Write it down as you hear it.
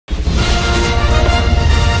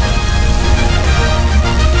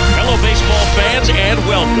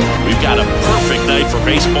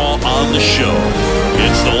Baseball on the show.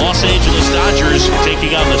 It's the Los Angeles Dodgers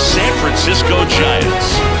taking on the San Francisco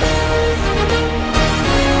Giants.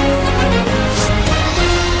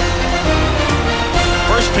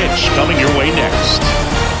 First pitch coming your way next.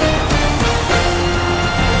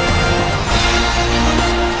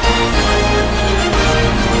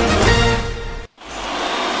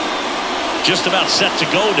 Just about set to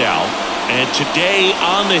go now. And today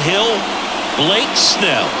on the hill, Blake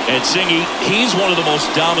Snell. And Singy, he's one of the most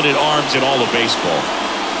dominant arms in all of baseball.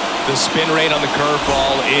 The spin rate on the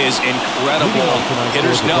curveball is incredible.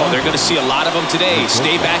 Hitters know they're going to see a lot of them today.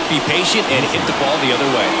 Stay back, be patient, and hit the ball the other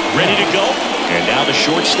way. Ready to go? And now the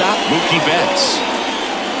shortstop, Mookie Betts.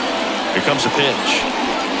 Here comes the pitch.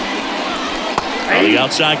 On the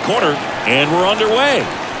outside corner, and we're underway.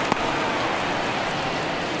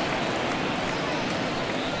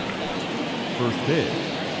 First pitch,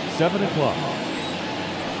 7 o'clock.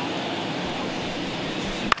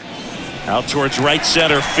 Out towards right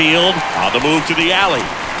center field. On the move to the alley.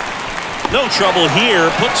 No trouble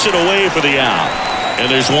here. Puts it away for the out. And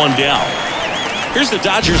there's one down. Here's the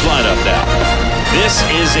Dodgers lineup now. This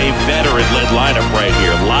is a veteran-led lineup right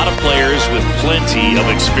here. A lot of players with plenty of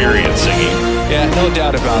experience. Yeah, no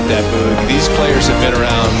doubt about that, Boog. These players have been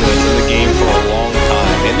around in the game for a long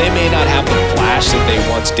time. And they may not have the flash that they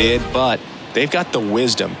once did, but they've got the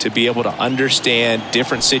wisdom to be able to understand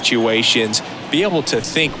different situations, be able to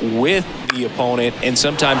think with the opponent and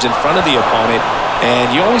sometimes in front of the opponent.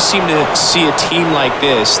 And you always seem to see a team like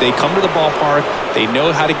this. They come to the ballpark, they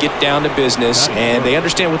know how to get down to business, and they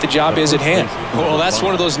understand what the job is at hand. Well, that's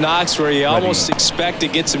one of those knocks where you almost expect to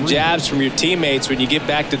get some jabs from your teammates when you get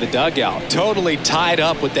back to the dugout. Totally tied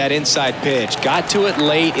up with that inside pitch. Got to it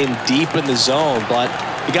late and deep in the zone, but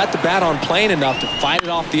he got the bat on plane enough to fight it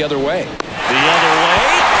off the other way. The other way,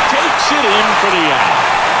 takes it in for the out.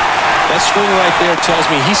 That swing right there tells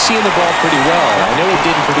me he's seeing the ball pretty well. I know it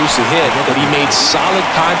didn't produce a hit, but he made solid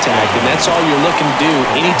contact, and that's all you're looking to do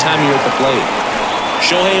anytime you're at the plate.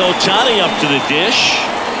 Shohei Ohtani up to the dish.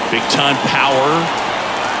 Big-time power.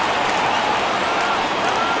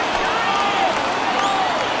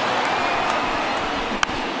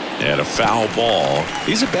 And a foul ball.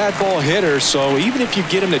 He's a bad ball hitter, so even if you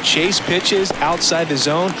get him to chase pitches outside the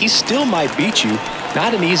zone, he still might beat you.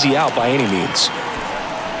 Not an easy out by any means.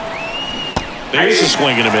 There's a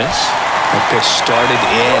swing and a miss. That pitch started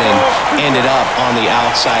in and ended up on the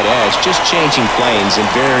outside edge. Just changing planes and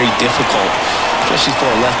very difficult, especially for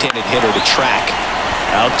a left-handed hitter to track.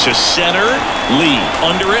 Out to center. Lee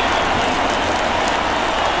under it.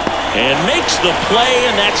 And makes the play,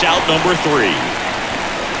 and that's out number 3.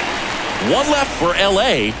 One left for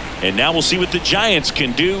LA, and now we'll see what the Giants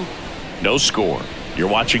can do. No score. You're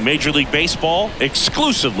watching Major League Baseball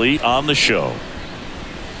exclusively on the show.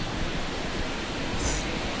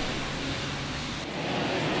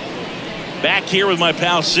 Back here with my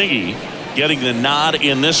pal Singy, getting the nod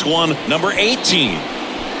in this one, number 18.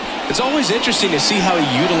 It's always interesting to see how he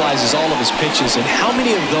utilizes all of his pitches and how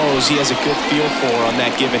many of those he has a good feel for on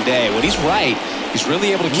that given day. When he's right, he's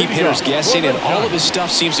really able to keep hitters guessing, and all of his stuff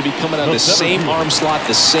seems to be coming on the same arm slot,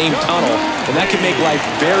 the same tunnel, and that can make life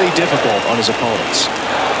very difficult on his opponents.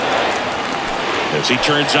 As he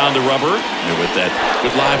turns on the rubber, and with that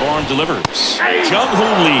good live arm delivers. Jung-Hoo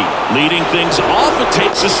Lee leading things off and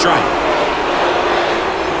takes a strike.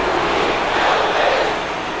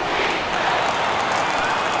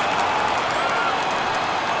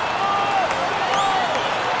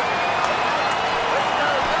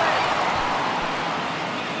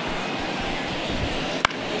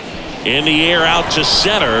 In the air out to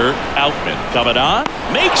center. Outman coming on.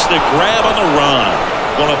 Makes the grab on the run.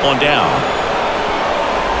 One up, one down.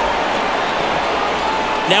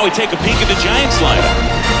 Now we take a peek at the Giants lineup.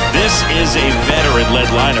 This is a veteran-led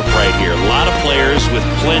lineup right here. A lot of players with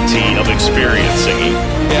plenty of experience.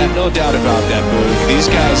 Yeah, no doubt about that, Boog. These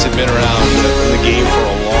guys have been around in the game for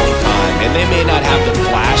a long time, and they may not have the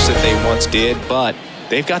flash that they once did, but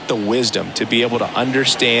they've got the wisdom to be able to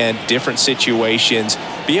understand different situations,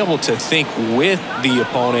 be able to think with the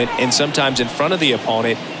opponent and sometimes in front of the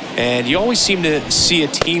opponent. And you always seem to see a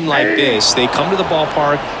team like this. They come to the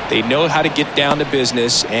ballpark, they know how to get down to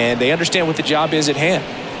business, and they understand what the job is at hand.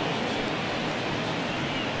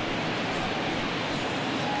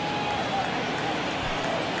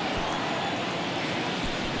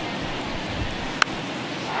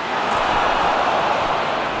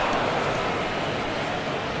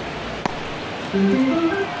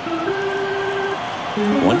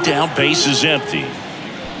 One down, base is empty.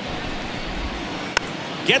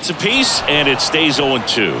 Gets a piece, and it stays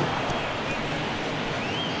 0-2.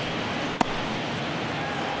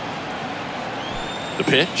 The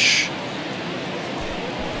pitch.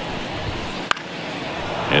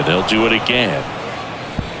 And they'll do it again.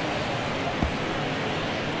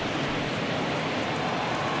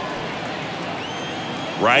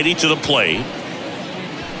 Righty to the plate.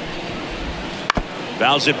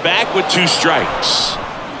 Fouls it back with 2 strikes.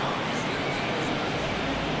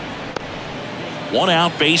 1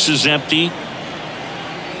 out, base is empty.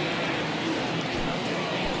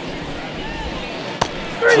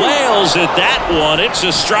 Flails at that one. It's a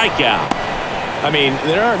strikeout. I mean,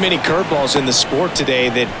 there aren't many curveballs in the sport today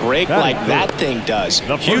that break like that thing does.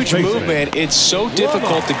 Huge movement. It's so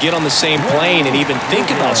difficult to get on the same plane and even think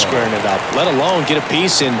about squaring it up, let alone get a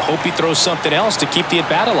piece and hope he throws something else to keep the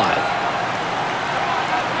at-bat alive.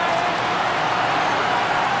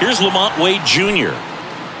 Here's Lamont Wade Jr.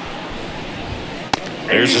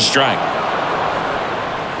 There's a strike.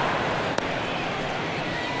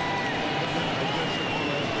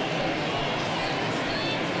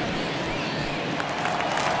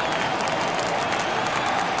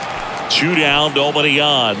 Two down, nobody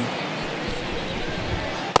on.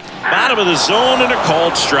 Bottom of the zone and a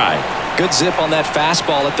called strike. Good zip on that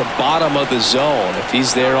fastball at the bottom of the zone. If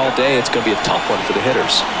he's there all day, it's going to be a tough one for the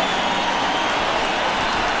hitters.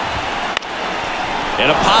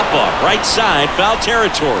 And a pop-up, right side, foul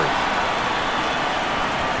territory.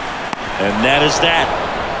 And that is that.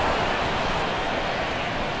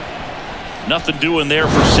 Nothing doing there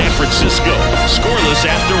for San Francisco. Scoreless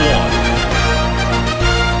after 1.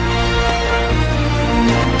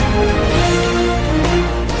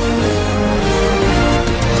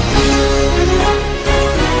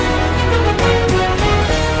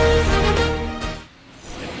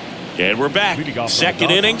 And we're back. Second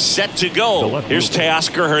inning set to go. Here's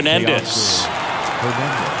Teoscar Hernandez.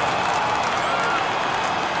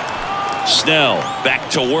 Snell back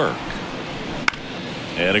to work.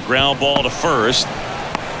 And a ground ball to first.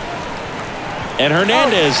 And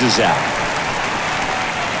Hernandez is out.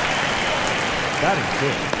 Batting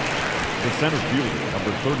fifth, the center fielder,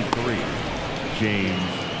 number 33, James.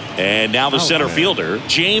 And now the center fielder,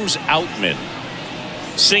 James Outman.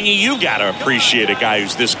 Singy, you got to appreciate a guy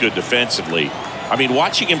who's this good defensively. I mean,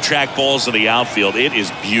 watching him track balls in the outfield, it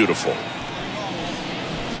is beautiful.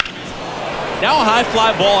 Now a high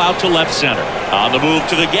fly ball out to left center. On the move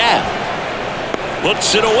to the gap.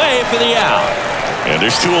 Puts it away for the out. And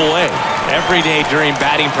there's 2 away. Every day during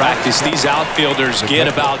batting practice, these outfielders get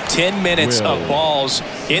about 10 minutes of balls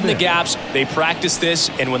in the gaps. They practice this,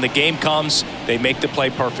 and when the game comes, they make the play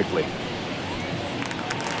perfectly.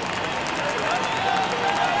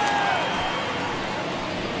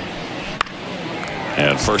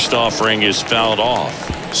 And first offering is fouled off.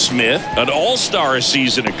 Smith, an all-star a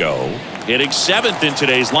season ago, hitting 7th in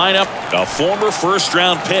today's lineup, a former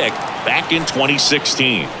first-round pick back in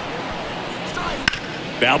 2016.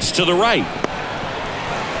 Bounce to the right.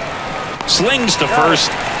 Slings to first,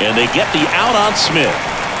 and they get the out on Smith.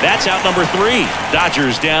 That's out number 3.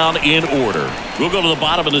 Dodgers down in order. We'll go to the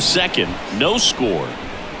bottom of the second. No score.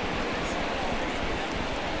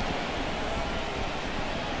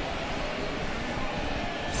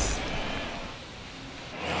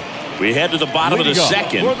 We head to the bottom of the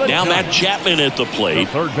second. Now Matt Chapman at the plate.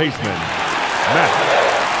 The third baseman, Matt.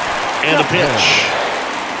 And the pitch.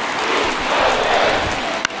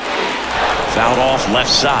 Fouled off left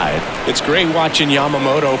side. It's great watching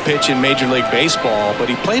Yamamoto pitch in Major League Baseball, but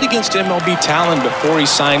he played against MLB talent before he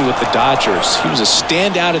signed with the Dodgers. He was a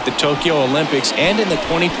standout at the Tokyo Olympics and in the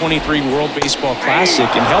 2023 World Baseball Classic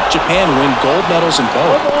and helped Japan win gold medals in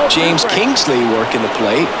both. James Kingsley working the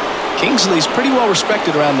plate. Kingsley's pretty well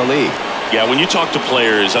respected around the league. Yeah, when you talk to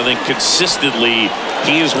players, I think consistently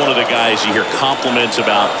he is one of the guys you hear compliments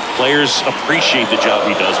about. Players appreciate the job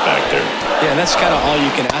he does back there. Yeah, and that's kind of all you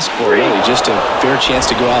can ask for, really, just a fair chance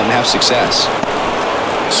to go out and have success.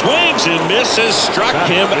 Swings and misses, struck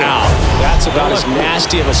him out. That's about as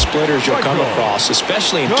nasty of a splitter as you'll come across,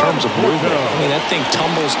 especially in terms of movement. I mean, that thing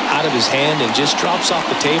tumbles out of his hand and just drops off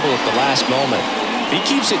the table at the last moment. If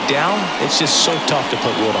he keeps it down, it's just so tough to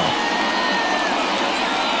put wood on.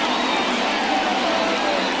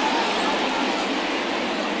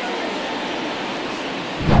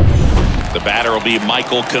 The batter will be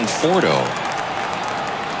Michael Conforto.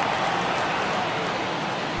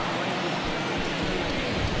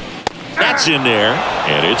 That's in there,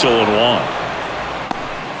 and it's 0-1.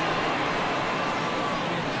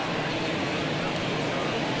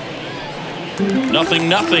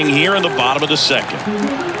 Nothing here in the bottom of the second.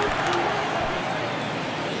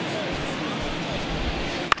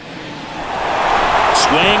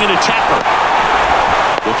 Swing and a tapper.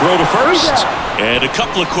 Will throw to first. And a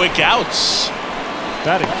couple of quick outs.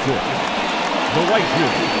 Batting fifth, The right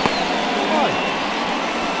fielder,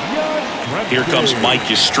 Mike. Here comes Mike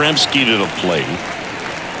Yastrzemski to the plate.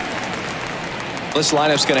 This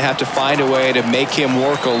lineup's going to have to find a way to make him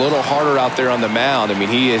work a little harder out there on the mound. I mean,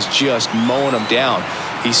 he is just mowing them down.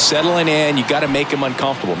 He's settling in. You got to make him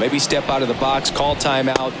uncomfortable. Maybe step out of the box, call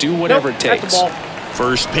timeout, do whatever it takes.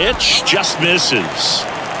 First pitch just misses.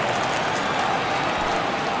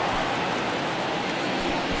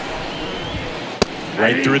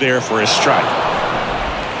 Right through there for a strike.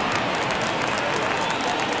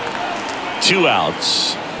 2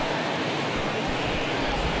 outs.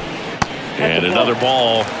 And another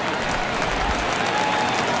ball.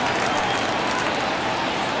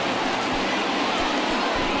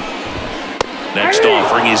 Next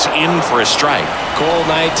offering is in for a strike. Cold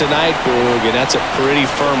night tonight, Boog, and that's a pretty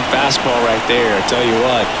firm fastball right there. I tell you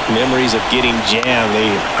what, memories of getting jammed, they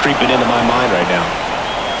creeping into my mind right now.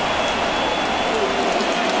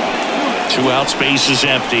 2 outs, base is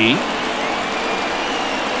empty.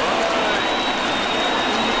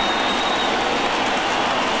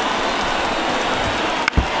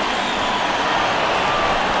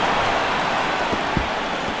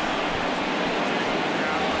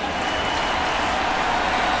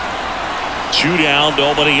 Two down,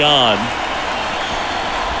 nobody on.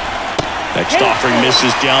 Next offering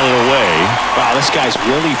misses down and away. Wow, this guy's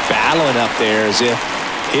really battling up there as if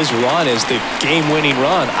his run is the game-winning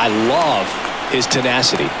run. I love his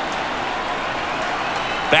tenacity.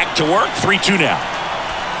 Back to work, 3-2 now.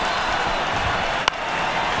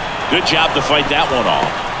 Good job to fight that one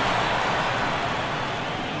off.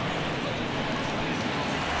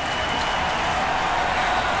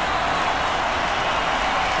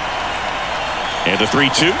 And the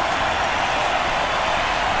 3-2.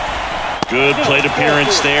 Good plate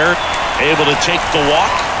appearance there. Able to take the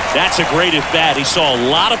walk. That's a great at bat. He saw a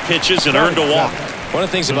lot of pitches and earned a walk. One of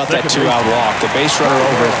the things about that 2-out walk, the base runner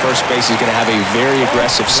over at first base is going to have a very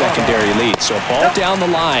aggressive secondary lead. So a ball down the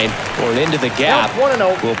line or into the gap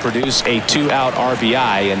will produce a 2-out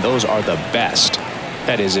RBI, and those are the best.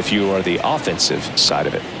 That is if you are the offensive side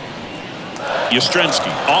of it.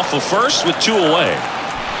 Yastrzemski off of first with 2 away.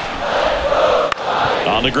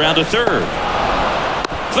 On the ground to third.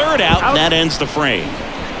 Third out, and that ends the frame.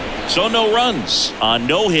 So no runs on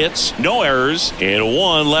no hits, no errors, and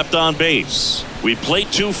 1 left on base. We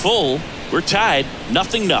played 2 full. We're tied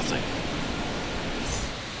 0-0.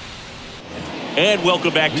 And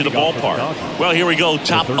welcome back to the ballpark. Well, here we go.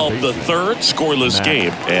 Top of the third, scoreless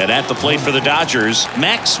game. And at the plate for the Dodgers,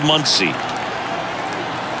 Max Muncy.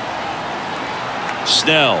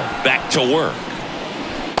 Snell back to work.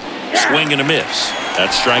 Swing and a miss.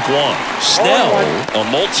 That's strike 1. Snell, a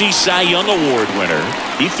multi-Cy Young Award winner.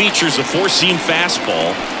 He features a 4-seam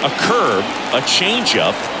fastball, a curve, a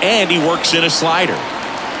changeup, and he works in a slider.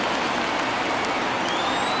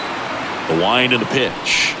 The wind and the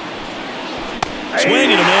pitch. Swing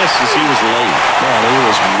and a miss as he was late. Man, he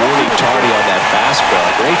was really tardy on that fastball.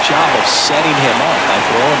 Great job of setting him up by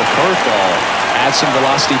throwing the curveball. Add some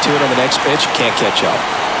velocity to it on the next pitch. Can't catch up.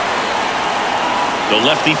 The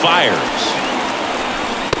lefty fires.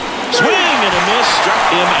 Swing and a miss, struck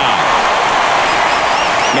him out.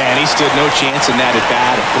 Man, he stood no chance in that at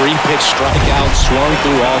bat. A 3-pitch strikeout, swung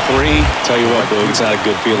through all 3. Tell you what, Boog, it's not a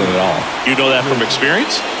good feeling at all. You know that from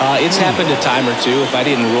experience? It's happened a time or two. If I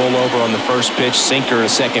didn't roll over on the first pitch, sinker to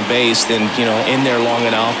second base, then, you know, in there long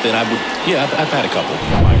enough, then I would, yeah, I've had a couple.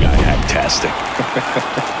 Oh, my God, fantastic.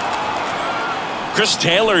 Chris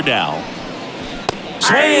Taylor now.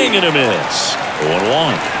 Swing and a miss.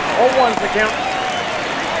 1-1. 0-1's the count.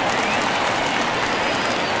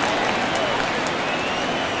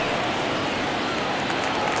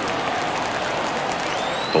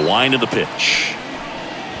 The wind of the pitch.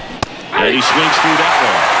 And he swings through that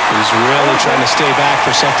one. He's really trying to stay back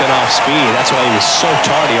for something off speed. That's why he was so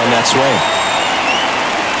tardy on that swing.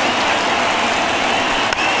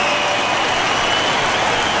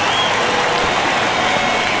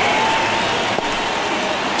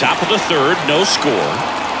 Top of the third, no score.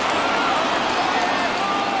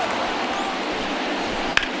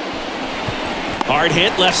 Hard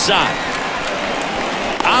hit left side.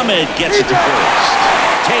 Ahmed gets it to first.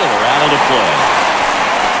 Taylor out of the play.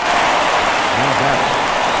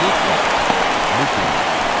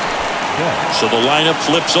 So the lineup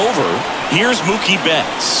flips over. Here's Mookie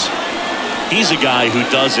Betts. He's a guy who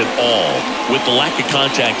does it all. With the lack of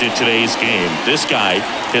contact in today's game, this guy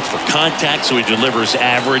hits for contact, so he delivers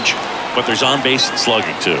average, but there's on-base and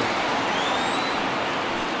slugging too.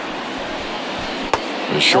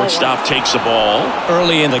 The shortstop takes the ball.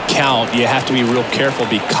 Early in the count, you have to be real careful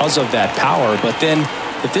because of that power, but then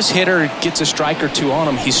if this hitter gets a strike or two on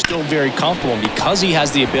him, he's still very comfortable. And because he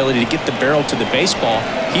has the ability to get the barrel to the baseball,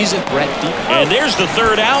 he's a threat deep. And there's the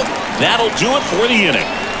third out. That'll do it for the inning.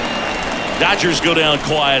 Dodgers go down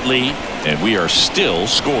quietly, and we are still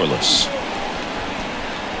scoreless.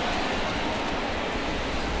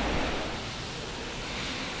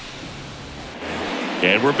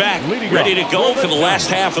 And we're back, ready to go for the last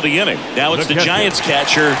half of the inning. Now it's the Giants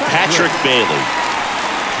catcher, Patrick Bailey.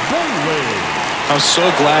 I'm so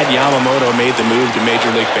glad Yamamoto made the move to Major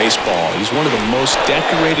League Baseball. He's one of the most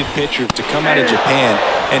decorated pitchers to come out of Japan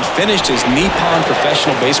and finished his Nippon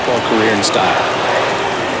professional baseball career in style.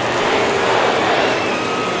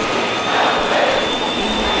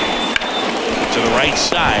 To the right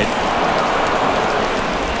side.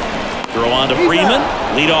 Throw on to Freeman.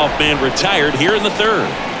 Leadoff man retired here in the third.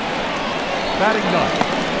 Batting ninth,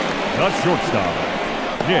 the shortstop,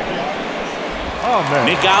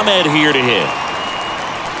 Nick Ahmed here to hit.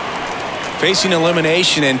 Facing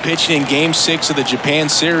elimination and pitching in Game 6 of the Japan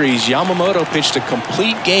series, Yamamoto pitched a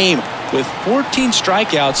complete game with 14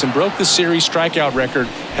 strikeouts and broke the series strikeout record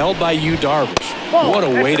held by Yu Darvish. What a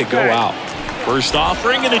way to go out. First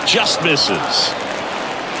offering, and it just misses.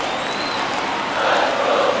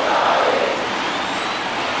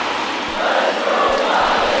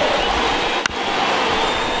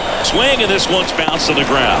 Swing, and this one's bounced to the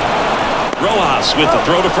ground. Rojas with the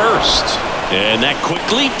throw to first. And that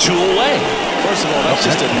quickly, 2 away. First of all, that's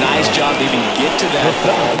just a nice job to even get to that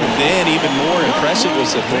ball. And then even more impressive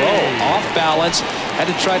was the throw. Off balance, had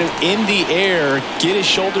to try to, in the air, get his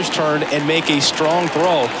shoulders turned and make a strong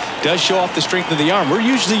throw. Does show off the strength of the arm. We're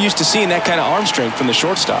usually used to seeing that kind of arm strength from the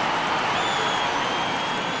shortstop.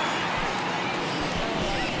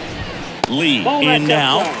 Lee in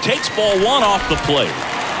now. Takes ball 1 off the plate.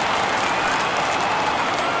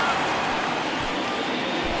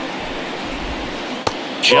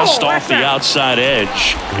 Just off the outside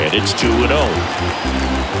edge, and it's 2-0.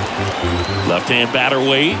 Left-hand batter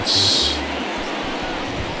waits.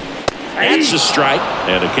 That's a strike,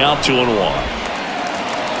 and a count 2-1.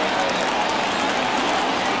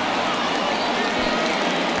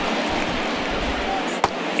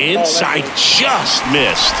 Inside, just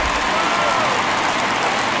missed.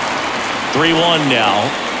 3-1 now.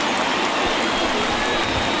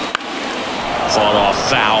 Fought off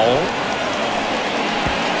foul.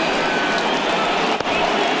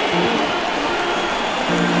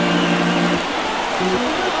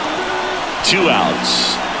 Two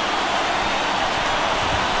outs.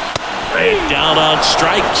 And down on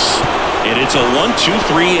strikes. And it's a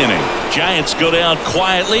 1-2-3 inning. Giants go down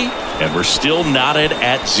quietly, and we're still knotted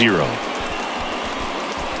at 0.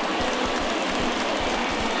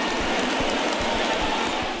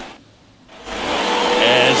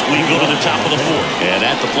 As we go to the top of the 4th. And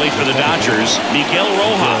at the plate for the Dodgers, Miguel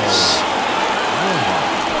Rojas.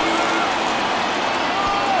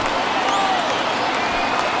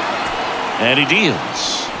 And he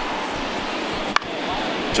deals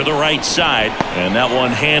to the right side, and that one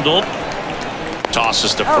handled.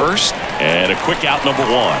 Tosses to first, and a quick out, number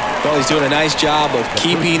 1. Well, he's doing a nice job of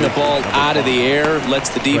keeping the ball out of the air. Lets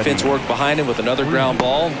the defense work behind him with another ground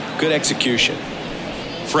ball. Good execution.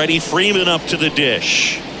 Freddie Freeman up to the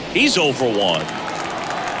dish. He's 0 for 1.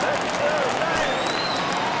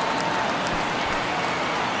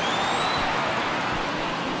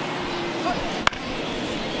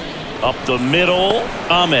 Up the middle,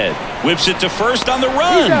 Ahmed whips it to first on the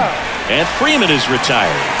run, and Freeman is retired.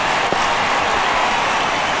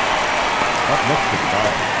 Up next to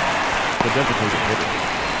the designated hitter,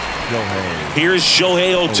 Shohei. Here's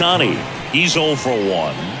Shohei Ohtani. He's 0 for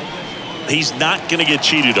 1. He's not going to get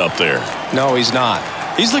cheated up there. No, he's not.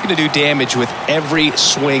 He's looking to do damage with every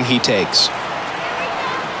swing he takes.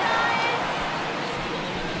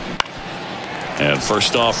 And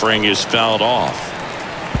first offering is fouled off.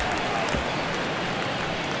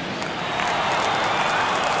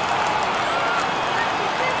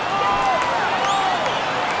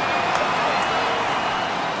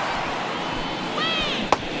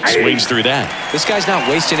 Swings through that. This guy's not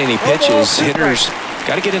wasting any pitches. Hitters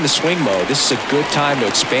got to get into swing mode. This is a good time to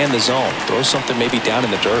expand the zone. Throw something maybe down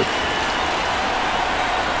in the dirt.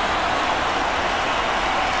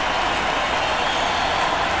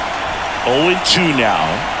 Oh, 2 now.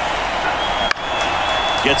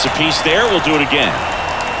 Gets a piece there. We'll do it again.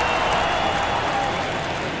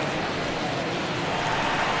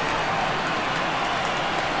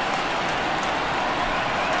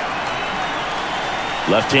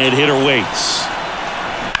 Left-hand hitter waits.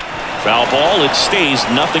 Foul ball. It stays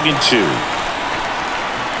 0-2.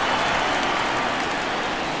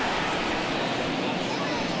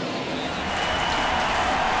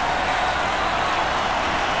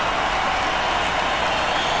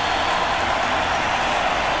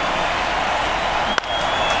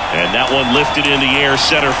 That one lifted in the air,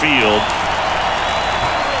 center field.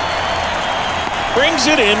 Brings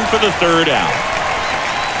it in for the third out.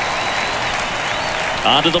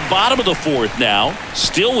 On to the bottom of the fourth now,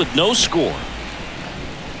 still with no score.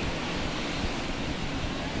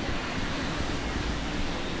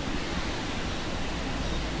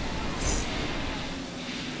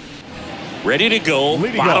 Ready to go,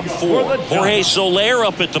 Leading bottom up four. for the Jorge Soler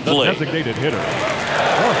up at the plate. Designated hitter.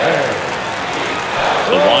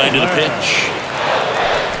 The wind of the pitch.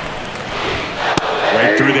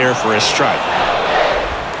 Right through there for a strike.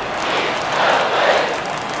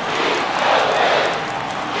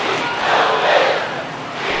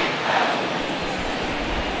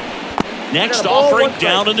 Next offering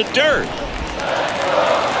down in the dirt.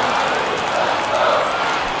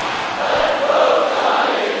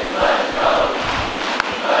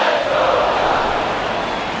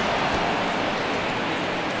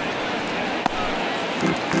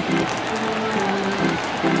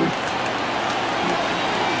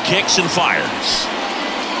 Kicks and fires.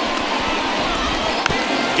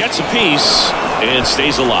 Gets a piece and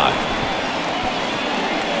stays alive.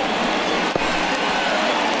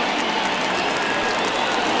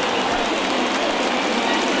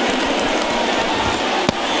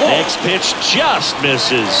 Next pitch just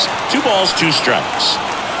misses. 2 balls, 2 strikes.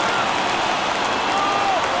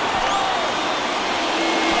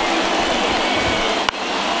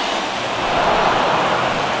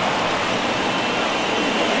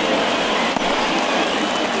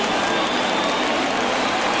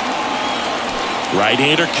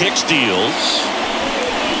 Right-hander kicks, deals.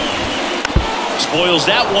 Spoils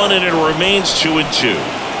that one, and it remains 2-2.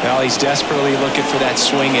 Well, he's desperately looking for that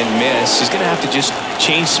swing and miss. He's going to have to just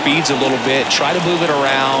change speeds a little bit, try to move it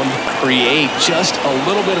around, create just a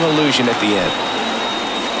little bit of illusion at the end.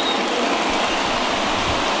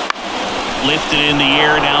 Lifted in the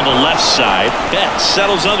air down the left side. Betts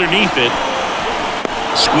settles underneath it.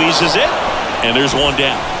 Squeezes it, and there's one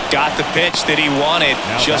down. Got the pitch that he wanted,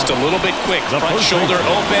 just a little bit quick. Front shoulder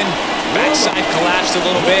open, backside collapsed a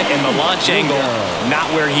little bit, and the launch angle not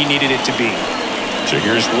where he needed it to be.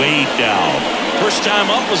 Triggers way down. First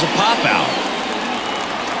time up was a pop out.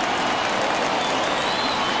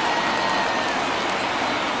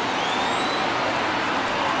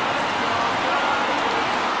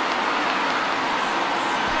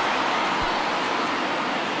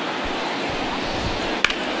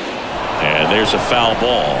 And there's a foul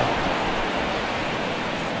ball.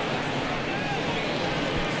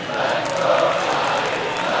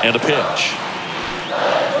 And a pitch.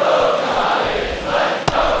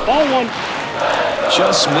 Ball one.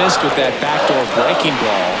 Just missed with that backdoor breaking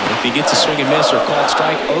ball. If he gets a swing and miss or called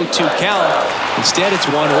strike, 0-2 count. Instead, it's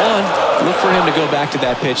 1-1. Look for him to go back to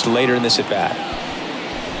that pitch later in this at-bat.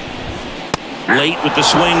 Late with the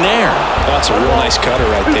swing there. That's a real nice cutter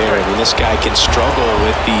right there. I mean, this guy can struggle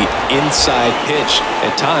with the inside pitch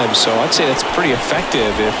at times, so I'd say that's pretty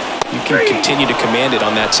effective if you can continue to command it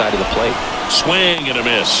on that side of the plate. Swing and a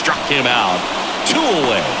miss. Struck him out. 2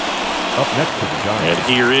 away. Up next to the Giants. And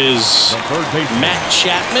here is Matt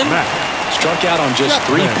Chapman. Struck out on just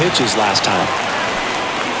 3 pitches last time.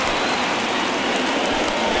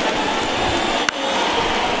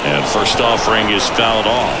 And first offering is fouled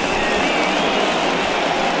off.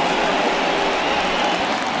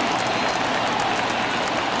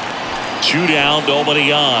 Two down,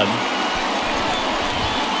 nobody on.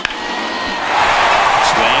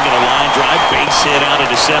 Swing and a line drive, base hit out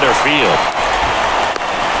into center field.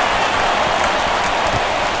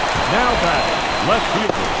 Now back, left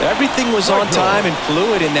fielder. Everything was on time and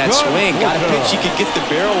fluid in that swing. Got a pitch he could get the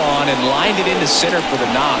barrel on and lined it into center for the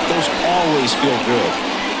knock. Those always feel good.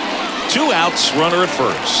 2 outs, runner at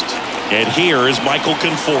first. And here is Michael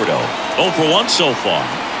Conforto. 0 for 1 so far.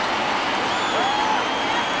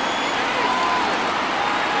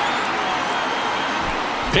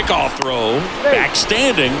 Pickoff throw, back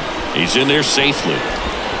standing. He's in there safely.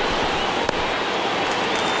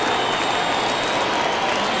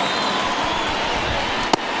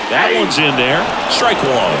 That one's in there. Strike 1.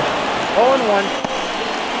 0-1.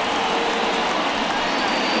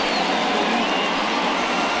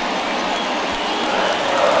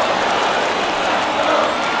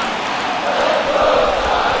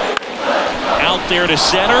 Out there to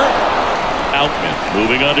center. Outman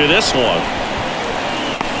moving under this one.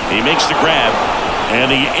 He makes the grab,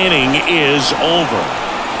 and the inning is over.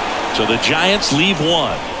 So the Giants leave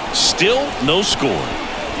 1. Still no score.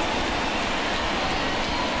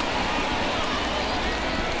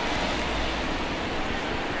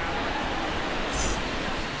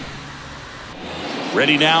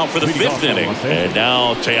 Ready now for the fifth inning. And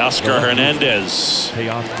now Teoscar Hernandez.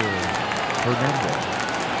 Teoscar Hernandez.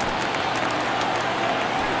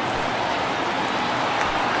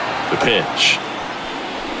 The pitch.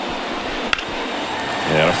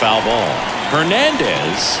 And a foul ball.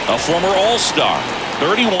 Hernandez, a former All-Star,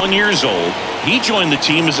 31 years old. He joined the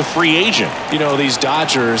team as a free agent. You know, these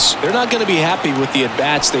Dodgers, they're not going to be happy with the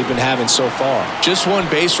at-bats they've been having so far. Just one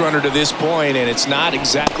base runner to this point, and it's not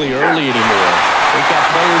exactly early anymore. They've got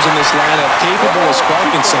players in this lineup capable of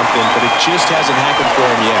sparking something, but it just hasn't happened for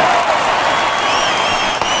them yet.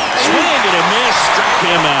 Swing and a miss, struck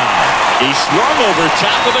him out. He swung over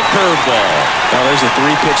top of the curveball. Now there's a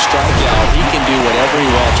 3-pitch strikeout. He can do whatever he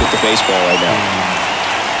wants with the baseball right now.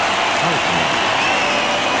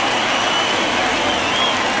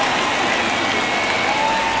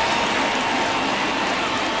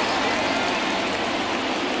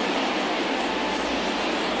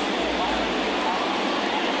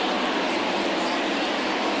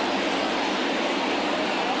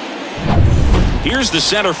 Here's the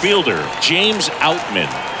center fielder, James Outman.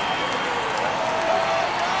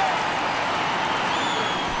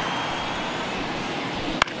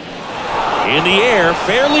 In the air,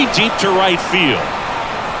 fairly deep to right field.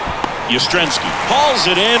 Yastrzemski hauls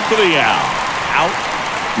it in for the out. Out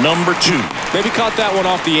number 2. Maybe caught that one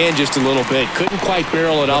off the end just a little bit. Couldn't quite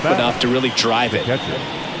barrel it up enough to really drive it.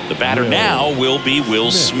 The batter now will be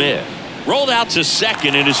Will Smith. Rolled out to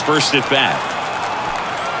second in his first at bat.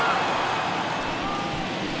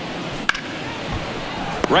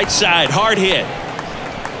 Right side, hard hit.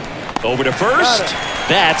 Over to first.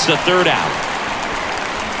 That's the third out.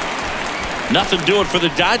 Nothing doing for the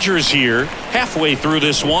Dodgers here. Halfway through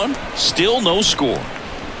this one, still no score.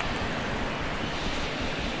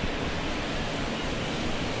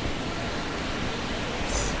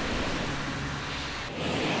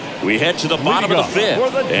 We head to the bottom of the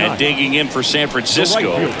fifth. And digging in for San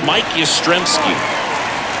Francisco, Mike Yastrzemski.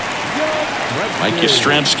 Mike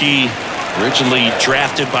Yastrzemski, originally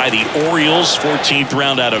drafted by the Orioles, 14th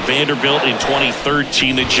round out of Vanderbilt in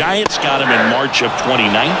 2013. The Giants got him in March of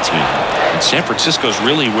 2019. And San Francisco's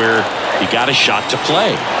really where he got a shot to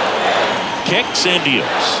play. Kicks and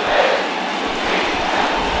deals.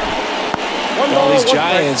 Well, these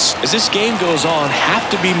Giants, as this game goes on, have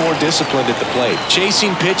to be more disciplined at the plate.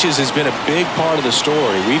 Chasing pitches has been a big part of the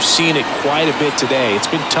story. We've seen it quite a bit today. It's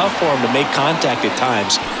been tough for them to make contact at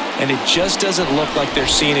times, and it just doesn't look like they're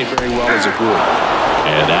seeing it very well as a group.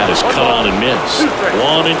 And that is cut on and missed.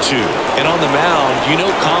 1-2. And on the mound, you know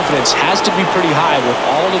confidence has to be pretty high with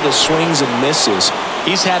all of the swings and misses.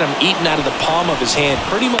 He's had them eaten out of the palm of his hand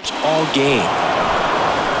pretty much all game.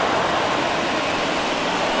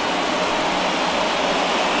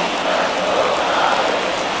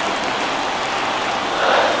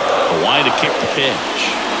 To kick the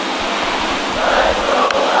pitch.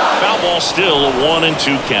 Foul ball, still a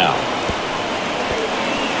 1-2 count.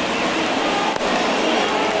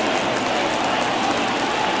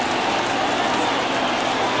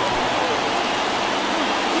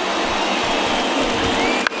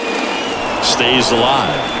 Stays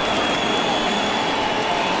alive.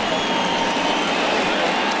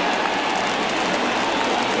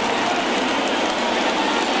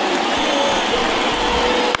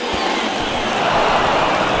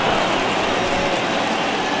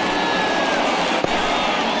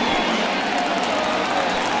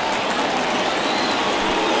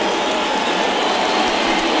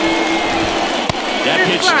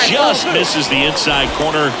 Just misses the inside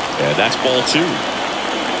corner, and that's ball 2.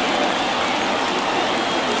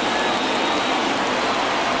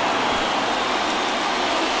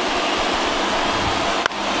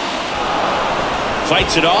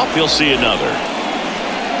 Fights it off, he'll see another.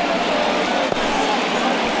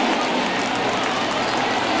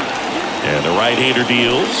 And the right-hander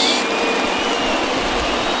deals.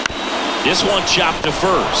 This one chopped to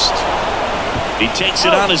first. He takes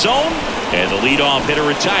it on his own. And the leadoff hitter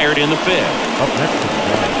retired in the fifth. Up next is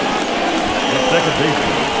the second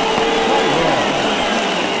baseman,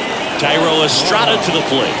 Thairo Estrada to the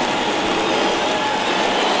plate.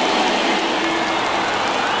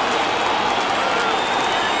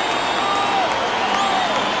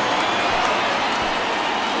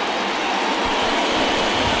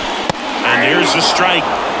 And there's the strike.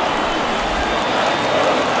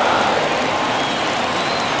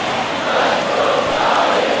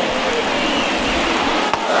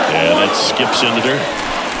 Skips in the dirt.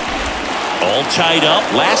 All tied up.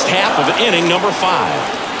 Last half of inning number 5.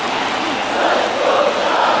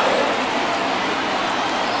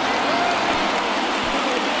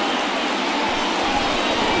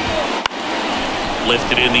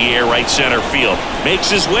 Lifted in the air, right center field.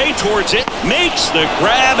 Makes his way towards it. Makes the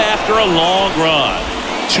grab after a long run.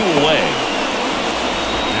 2 away.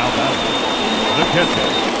 Now batting, the catcher,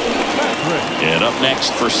 Patrick. And up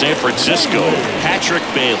next for San Francisco, Patrick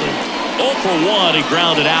Bailey. 0 for 1. He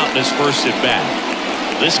grounded out in his first at bat.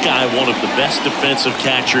 This guy, one of the best defensive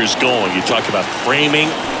catchers going. You talk about framing,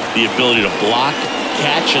 the ability to block,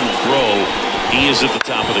 catch, and throw. He is at the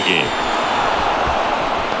top of the game.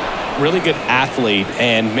 Really good athlete,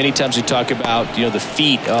 and many times we talk about the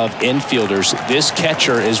feet of infielders. This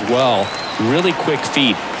catcher as well, really quick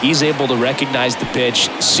feet. He's able to recognize the pitch,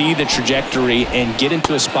 see the trajectory, and get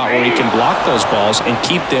into a spot where he can block those balls and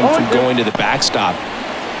keep them from going to the backstop.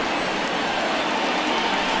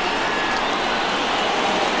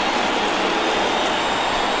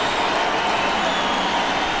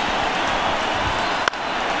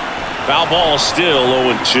 Foul ball, still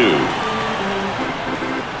 0-2.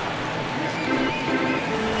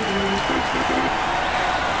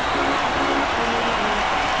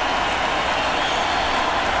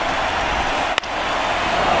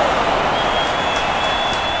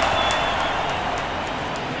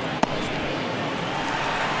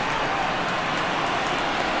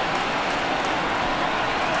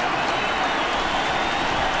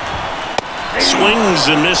 Swings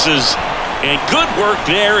and misses, and good work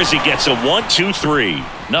there as he gets a 1-2-3.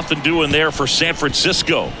 Nothing doing there for San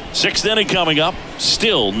Francisco. 6th inning coming up,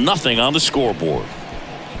 still nothing on the scoreboard.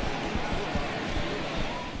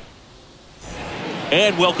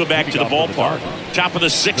 And welcome back to the ballpark. Top of the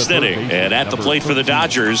 6th inning, and at the plate for the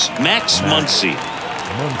Dodgers, Max Muncy.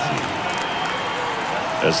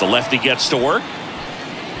 As the lefty gets to work.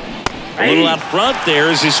 A little out front there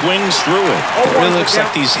as he swings through it. It really looks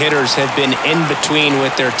like these hitters have been in between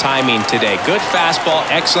with their timing today. Good fastball,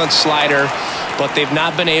 excellent slider, but they've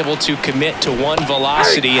not been able to commit to one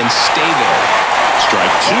velocity and stay there.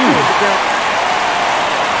 Strike 2.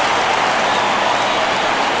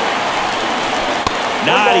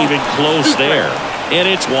 Not even close there. And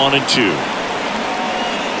it's 1-2.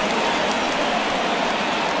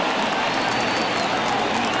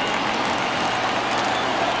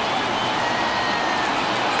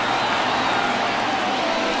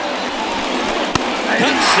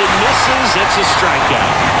 It's a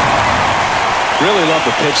strikeout. Really love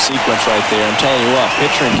the pitch sequence right there. I'm telling you what,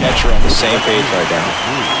 pitcher and catcher on the same page right now.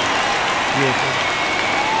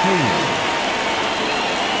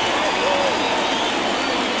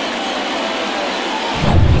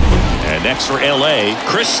 And next for LA,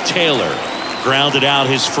 Chris Taylor. Grounded out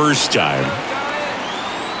his first time.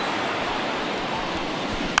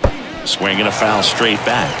 Swinging a foul straight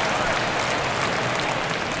back.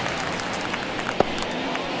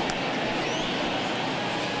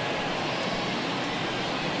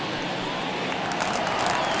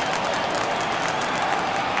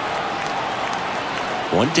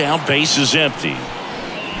 One down, base is empty.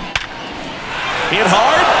 Hit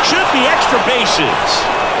hard, should be extra bases.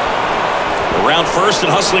 Around first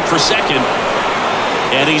and hustling for second.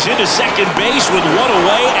 And he's into second base with 1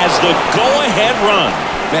 away as the go-ahead run.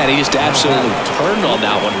 Man, he just absolutely turned on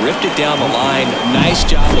that one, ripped it down the line. Nice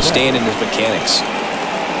job of staying in his mechanics.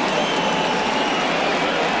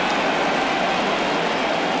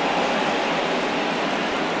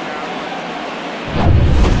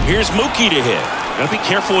 Here's Mookie to hit. Got to be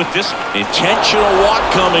careful with this. Intentional walk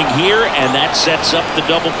coming here, and that sets up the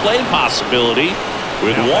double play possibility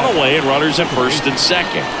with 1 away and runners at first and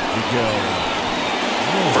second.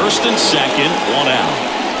 First and second, 1 out.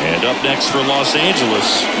 And up next for Los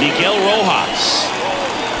Angeles, Miguel Rojas.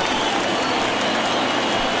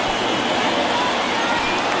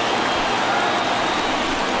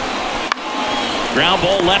 Ground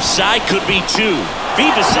ball left side, could be 2.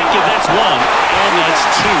 Feed to second, that's 1, and that's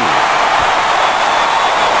 2.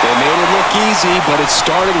 They made it look easy, but it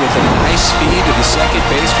started with a nice feed to the second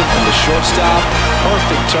baseman from the shortstop.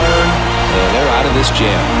 Perfect turn, and they're out of this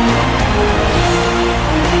jam.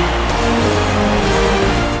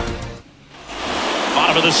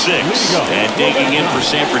 Bottom of the 6th, and digging in for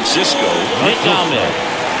San Francisco, Nick Ahmed.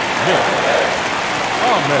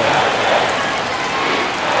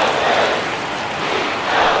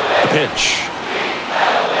 The pitch.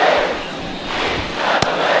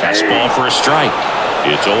 Fastball for a strike.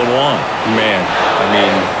 It's 0-1. Man, I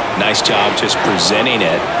mean, nice job just presenting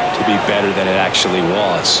it to be better than it actually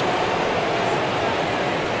was.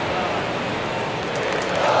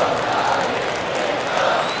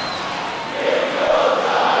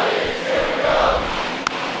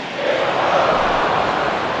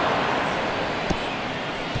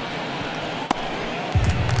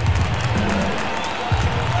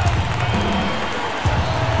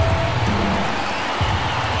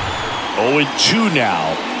 0-2 now.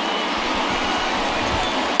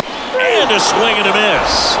 And a swing and a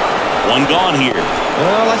miss. One gone here.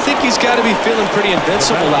 Well, I think he's got to be feeling pretty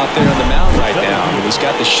invincible out there on the mound right now. I mean, he's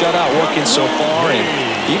got the shutout working so far, and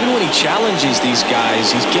even when he challenges these guys,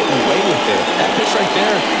 he's getting away with it. That pitch right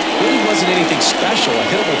there really wasn't anything special, a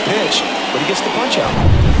hittable pitch, but he gets the punch out.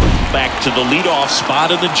 Back to the leadoff spot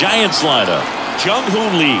of the Giants lineup.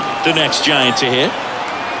 Jung-Hoon Lee, the next Giant to hit.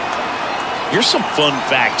 Here's some fun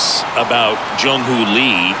facts about Jung-Hoon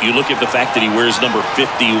Lee. You look at the fact that he wears number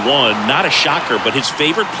 51. Not a shocker, but his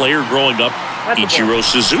favorite player growing up, Ichiro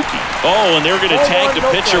Suzuki. Oh, and they're going to tag the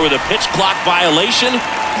pitcher with a pitch clock violation.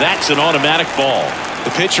 That's an automatic ball.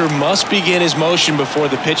 The pitcher must begin his motion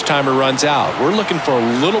before the pitch timer runs out. We're looking for a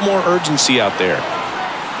little more urgency out there.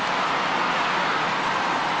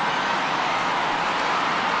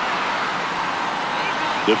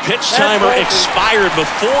 The pitch timer expired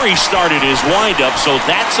before he started his windup, so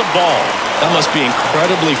that's a ball. That must be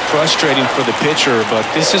incredibly frustrating for the pitcher, but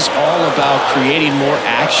this is all about creating more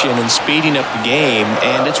action and speeding up the game,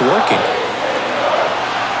 and it's working.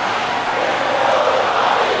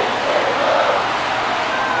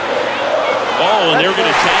 Oh, and they're going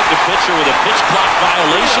to tag the pitcher with a pitch clock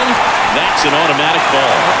violation. That's an automatic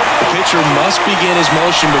ball. The pitcher must begin his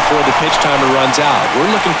motion before the pitch timer runs out.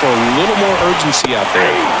 We're looking for a little more urgency out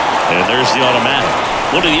there. And there's the automatic.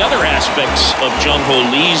 One of the other aspects of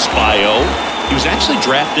Jung-Hoon Lee's bio, he was actually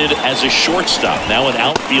drafted as a shortstop, now an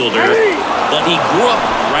outfielder, but he grew up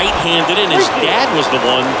right-handed, and his dad was the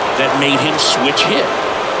one that made him switch hit.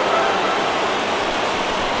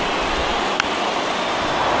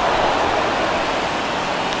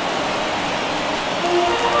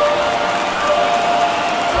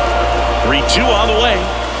 Two on the way.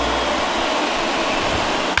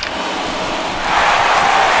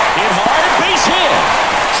 Hit hard, base hit.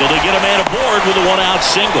 So they get a man aboard with a one-out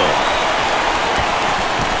single.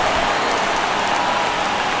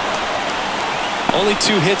 Only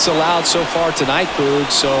 2 hits allowed so far tonight,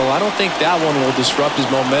 Boog, so I don't think that one will disrupt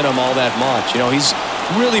his momentum all that much. You know, he's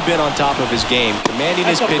really been on top of his game, commanding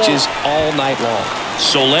his pitches all night long.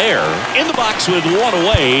 Soler in the box with one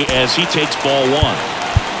away as he takes ball 1.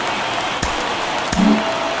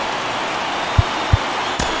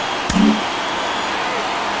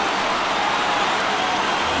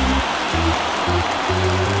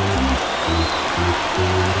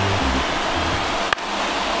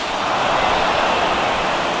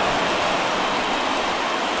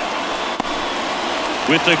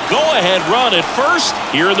 With the go-ahead run at first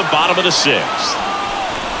here in the bottom of the 6th.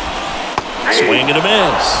 Swing and a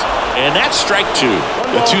miss. And that's strike 2.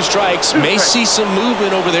 With 2 strikes, may see some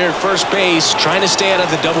movement over there at first base, trying to stay out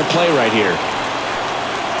of the double play right here.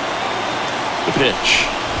 The pitch.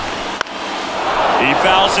 He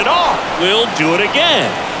fouls it off. We'll do it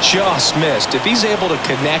again. Just missed. If he's able to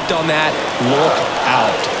connect on that, look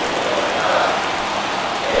out.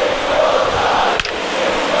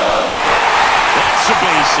 A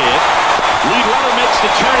base hit. Lead runner makes the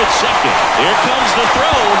turn at second. Here comes the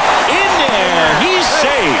throw. In there. He's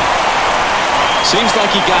safe. Seems like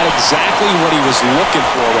he got exactly what he was looking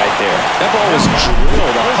for right there. That ball was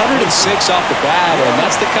drilled 106 off the bat, and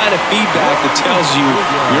that's the kind of feedback that tells you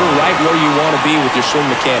you're right where you want to be with your swing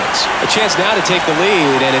mechanics. A chance now to take the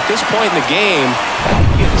lead, and at this point in the game, that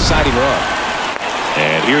could be a deciding run.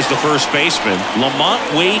 And here's the first baseman, Lamont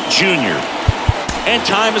Wade Jr. And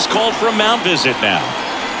time is called for a mound visit now.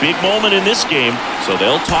 Big moment in this game, so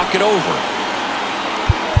they'll talk it over.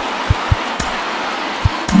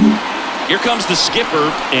 Here comes the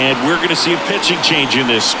skipper, and we're going to see a pitching change in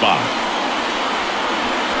this spot.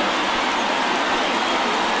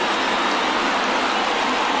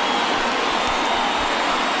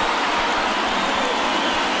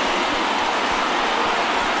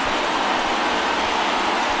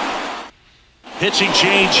 Pitching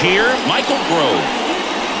change here, Michael Grove.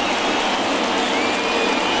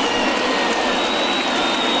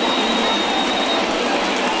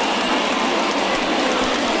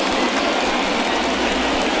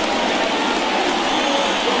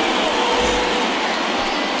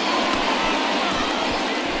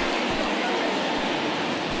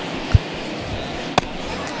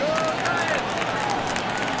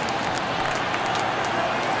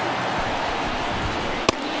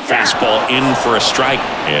 Fastball in for a strike,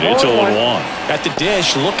 and it's 0-1. At the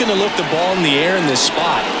dish, looking to lift the ball in the air in this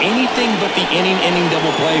spot. Anything but the inning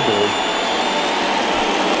double play, Bull.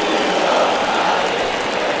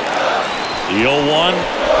 The 0-1,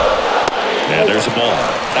 and there's a ball.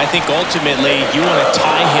 I think ultimately you want to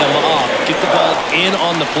tie him up, get the ball in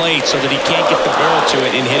on the plate so that he can't get the barrel to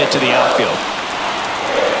it and hit it to the outfield.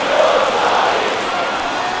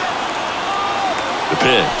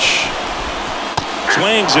 pitch.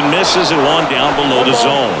 Swings and misses, and one down below the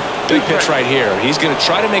zone. Big pitch right here. He's going to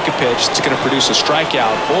try to make a pitch that's going to produce a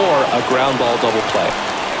strikeout or a ground ball double play.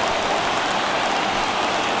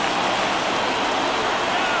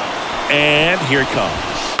 And here it comes.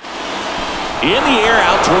 In the air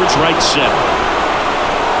out towards right center.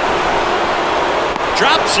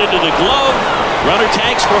 Drops into the glove. Runner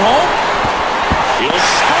tags for home. He'll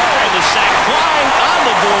score on the sac fly on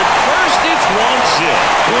the board first. It's 1-0.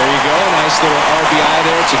 There you go. Nice little RBI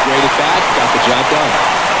there. It's a great at bat. Got the job done.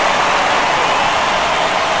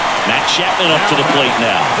 Matt Chapman up to the plate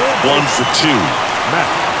now. 1 for 2. Matt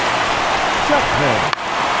Chapman.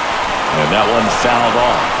 And that one fouled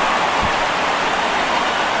off.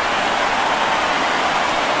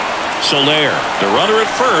 Soler, the runner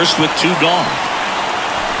at first with 2 gone.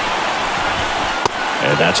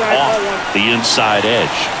 And that's off the inside edge.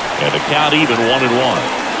 And the count even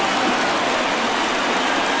 1-1.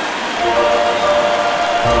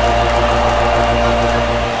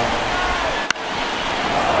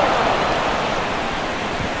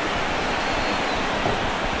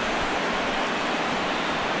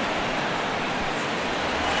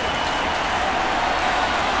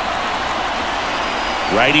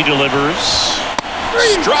 Righty delivers.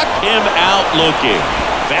 Struck him out looking.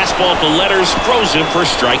 Fastball at the letters, froze him for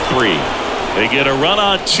strike 3. They get a run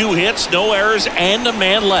on 2 hits, no errors, and a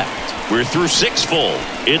man left. We're through 6 full.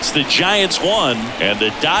 It's the Giants 1 and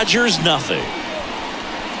the Dodgers nothing.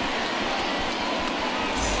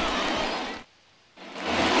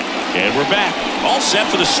 And we're back. All set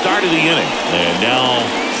for the start of the inning. And now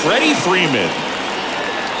Freddie Freeman.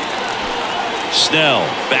 Snell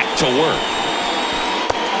back to work.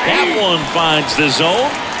 That one finds the zone.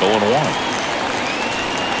 0-1.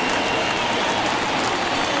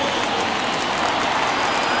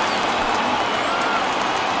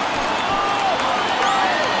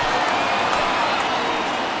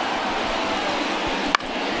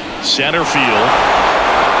 Center field.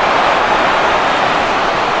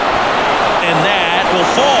 And that will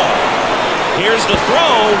fall. Here's the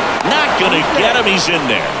throw. Not going to get him. He's in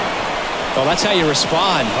there. Well, that's how you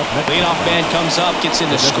respond. Leadoff man comes up, gets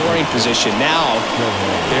into scoring position. Now,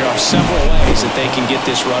 there are several ways that they can get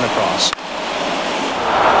this run across.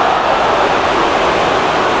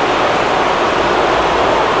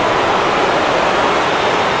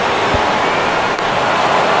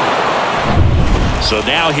 So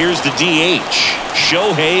now here's the DH,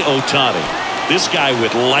 Shohei Ohtani. This guy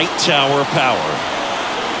with light tower power.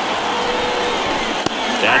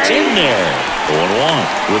 That's in there.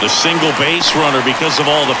 0-1. With a single base runner because of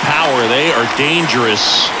all the power, they are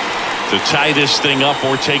dangerous to tie this thing up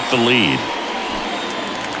or take the lead.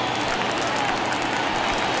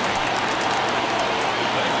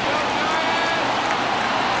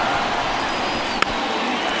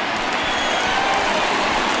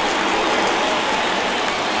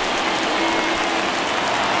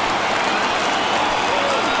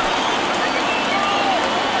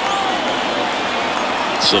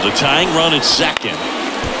 So the tying run at second.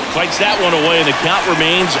 Fights that one away, and the count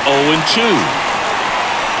remains 0-2.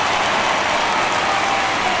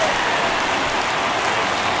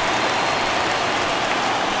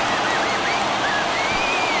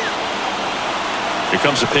 Here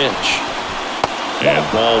comes a pitch. And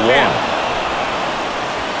ball 1.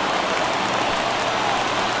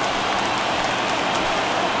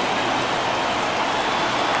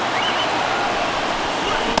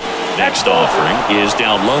 Next offering is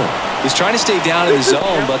down low. He's trying to stay down in the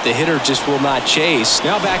zone, but the hitter just will not chase.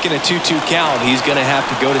 Now back in a 2-2 count, he's going to have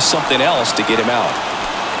to go to something else to get him out.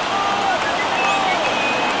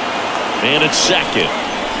 Man at second.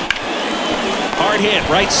 Hard hit,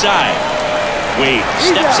 right side. Wait,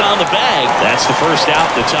 steps on the bag. That's the first out,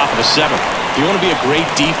 the top of the 7th. If you want to be a great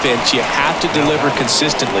defense, you have to deliver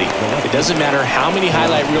consistently. It doesn't matter how many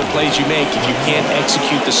highlight reel plays you make if you can't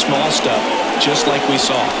execute the small stuff, just like we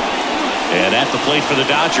saw. And at the plate for the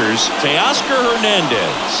Dodgers, Teoscar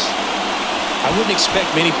Hernandez. I wouldn't expect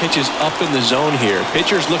many pitches up in the zone here.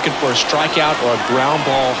 Pitcher's looking for a strikeout or a ground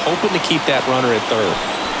ball, hoping to keep that runner at third.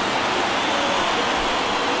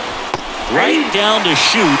 Right down to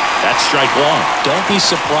shoot. That's strike 1. Don't be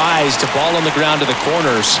surprised to ball on the ground to the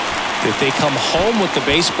corners if they come home with the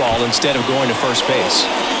baseball instead of going to first base.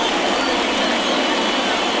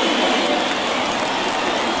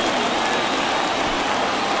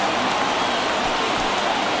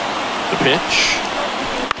 The pitch.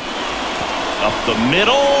 Up the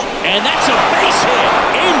middle, and that's a base hit.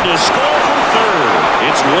 In to score from third.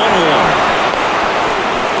 It's 1-1.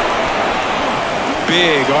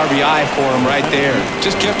 big RBI for him right there.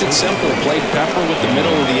 Just kept it simple. Played pepper with the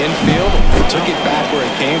middle of the infield. Took it back where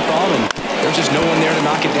it came from, and there's just no one there to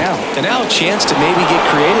knock it down. And now a chance to maybe get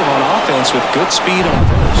creative on offense with good speed on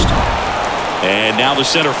first. And now the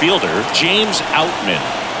center fielder, James Outman.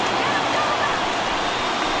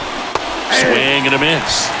 Swing and a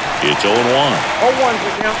miss. It's 0-1. 0-1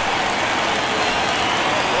 for count.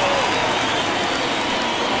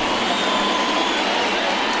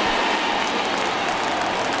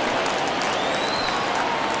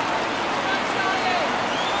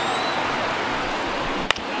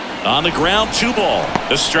 On the ground, 2 ball.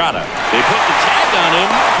 Estrada. They put the tag on him.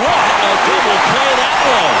 What a double play that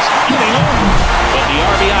was. But the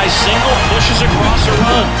RBI single pushes across a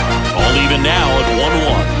run. All even now at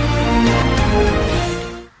 1-1.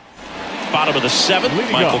 Bottom of the 7th.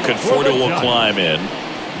 Leading Michael up Conforto for the will climb in.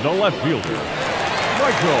 The left fielder,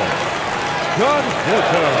 Michael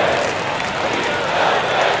Conforto.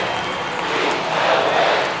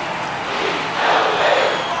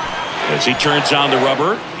 As he turns on the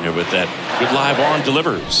rubber, here with that good live arm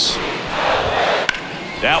delivers.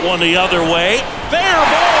 That one the other way. Fair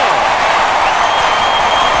ball.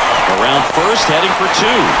 Around first, heading for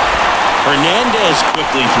 2. Hernandez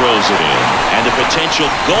quickly throws it in. And the potential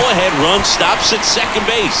go-ahead run stops at second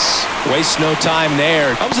base. Wastes no time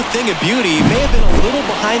there. That was a thing of beauty. He may have been a little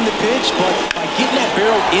behind the pitch, but by getting that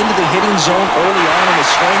barrel into the hitting zone early on in the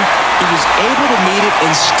swing, he was able to meet it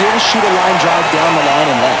and still shoot a line drive down the line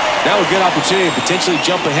and left. Now a good opportunity to potentially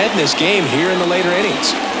jump ahead in this game here in the later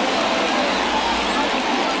innings.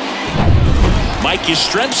 Mike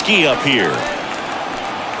Yastrzemski up here.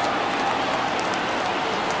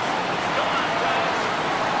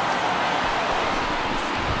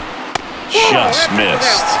 Just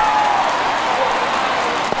missed.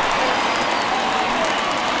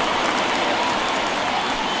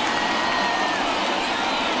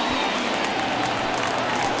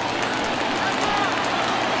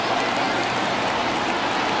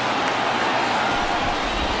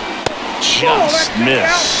 Just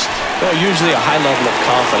missed. Well, usually a high level of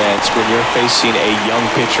confidence when you're facing a young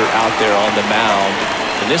pitcher out there on the mound.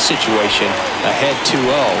 In this situation, ahead 2-0,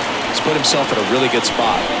 he's put himself in a really good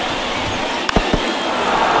spot.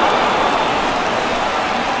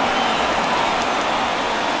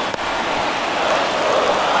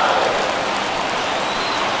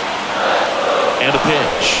 And a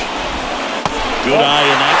pitch. Good eye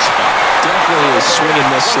in that spot. Definitely is swinging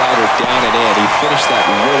this slider down and in. He finished that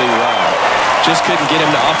really well. Just couldn't get him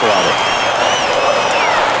to offer on it.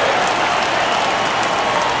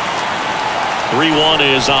 3-1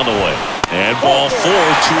 is on the way. And ball 4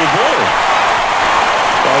 to a ball.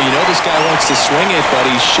 Well, you know this guy wants to swing it, but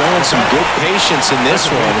he's showing some good patience in this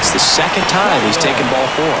one. It's the second time he's taken ball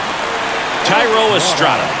 4. Tyro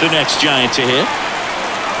Estrada, the next Giant to hit.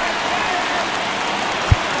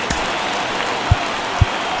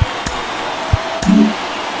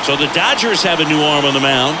 So the Dodgers have a new arm on the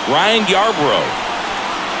mound, Ryan Yarbrough.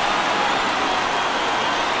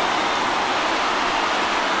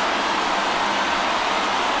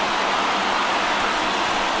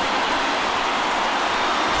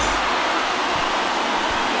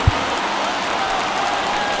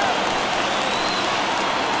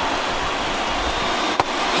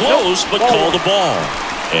 Close, but called the ball.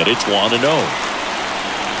 And it's 1-0.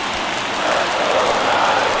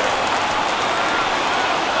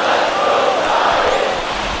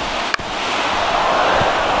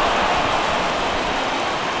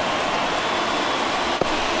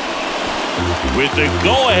 With the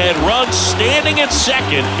go-ahead run standing at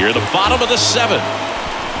second here at the bottom of the 7th.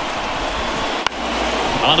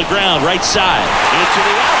 On the ground, right side. Into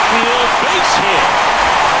the outfield, base hit.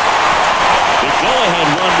 The go-ahead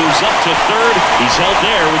run moves up to third. He's held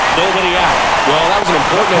there with nobody out. Well, that was an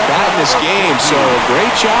important at-bat in this game, so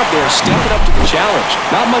great job there stepping up to the challenge.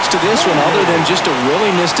 Not much to this one other than just a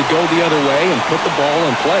willingness to go the other way and put the ball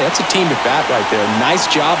in play. That's a team at-bat right there. Nice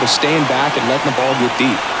job of staying back and letting the ball get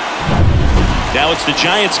deep. Now it's the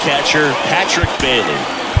Giants catcher, Patrick Bailey.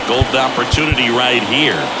 Golden opportunity right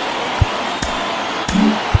here.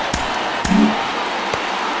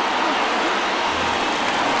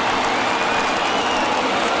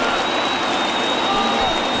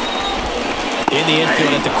 In the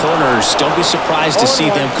infield at the corners, don't be surprised to see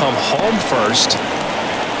them come home first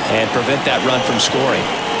and prevent that run from scoring.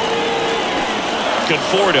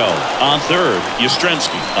 Conforto on third.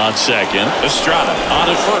 Yastrzemski on second. Estrada on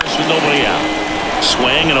at first with nobody out.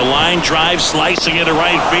 Swing and a line drive slicing into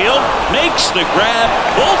right field. Makes the grab.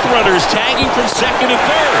 Both runners tagging from second and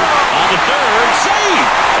third. On the third, save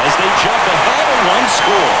as they jump ahead and one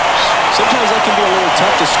scores. Sometimes that can be a little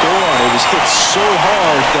tough to score on. It was hit so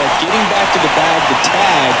hard that getting back to the bag, the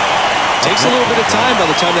tag, takes a little bit of time by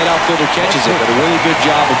the time that outfielder catches it. But a really good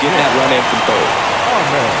job of getting that run in from third.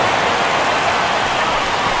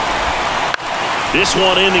 This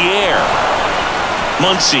one in the air.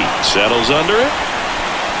 Muncy settles under it.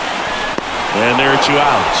 And there are 2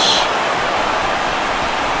 outs.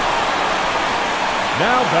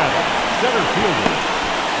 Now batting, center fielder,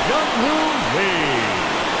 Jung-Hoon Lee.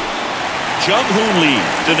 Jung-Hoon Lee,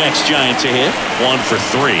 the next Giant to hit. 1 for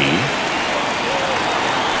 3.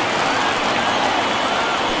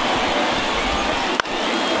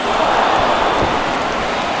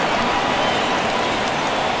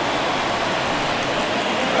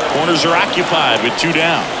 Corners are occupied with 2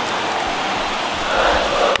 down.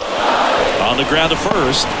 On the ground to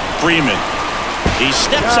first, Freeman. He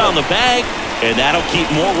steps on the bag, and that'll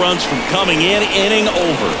keep more runs from coming in. Inning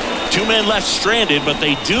over. 2 men left stranded, but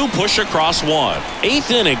they do push across 1.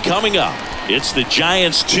 8th inning coming up. It's the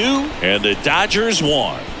Giants 2 and the Dodgers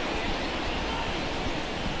 1.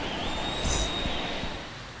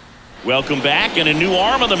 Welcome back, and a new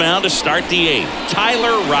arm on the mound to start the 8th.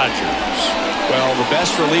 Tyler Rogers. Well, the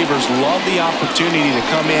best relievers love the opportunity to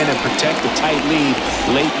come in and protect the tight lead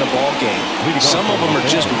late in the ball game. Some of them are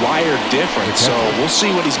just wired different, so we'll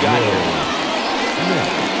see what he's got here.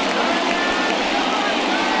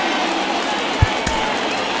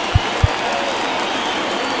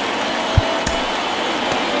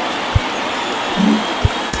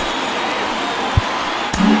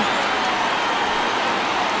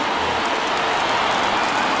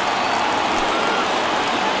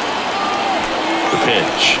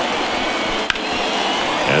 Pitch.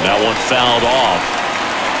 And that one fouled off.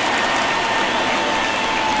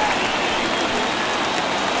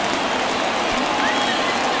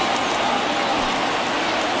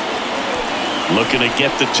 Looking to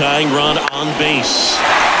get the tying run on base.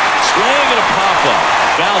 Swing and a pop-up.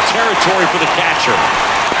 Foul territory for the catcher.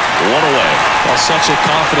 1 away. Well, such a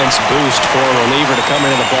confidence boost for a reliever to come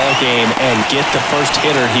into the ball game and get the first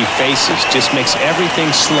hitter he faces. Just makes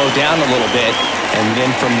everything slow down a little bit, and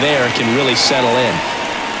then from there can really settle in.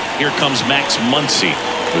 Here comes Max Muncy,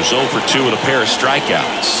 who's 0 for 2 with a pair of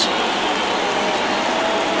strikeouts.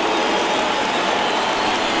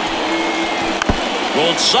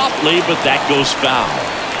 Rolled softly, but that goes foul.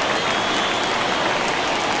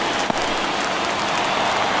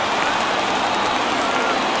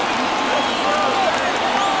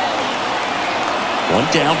 One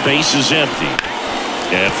down, base is empty.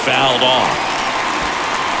 And fouled off.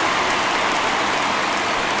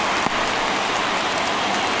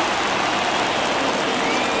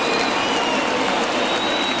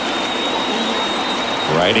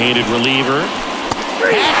 Right-handed reliever.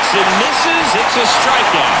 Hacks and misses. It's a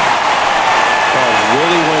strikeout.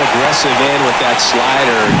 Really went aggressive in with that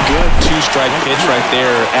slider. Good 2-strike pitch right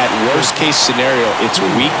there. At worst case scenario, it's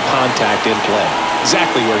weak contact in play.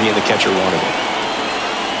 Exactly where he and the catcher wanted it.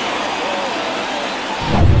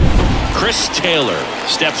 Chris Taylor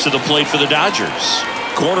steps to the plate for the Dodgers.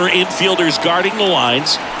 Corner infielders guarding the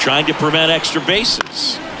lines, trying to prevent extra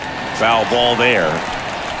bases. Foul ball there.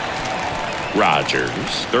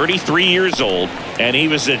 Rogers, 33 years old, and he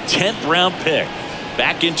was a 10th round pick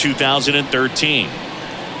back in 2013.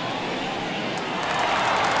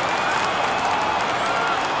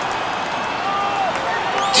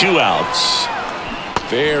 Two outs.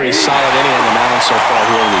 Very solid inning on the mound so far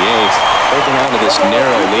here in the 8th. Holding on to this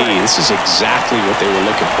narrow lead. This is exactly what they were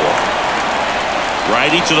looking for.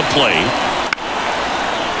 Righty to the plate.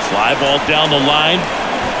 Fly ball down the line.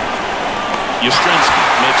 Yastrzemski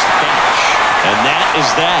makes the catch. And that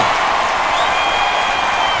is that.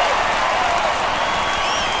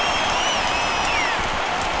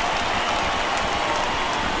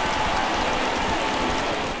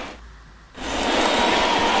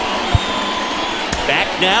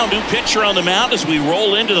 Now, new pitcher on the mound as we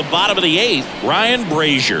roll into the bottom of the 8th, Ryan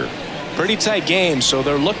Brazier. Pretty tight game, so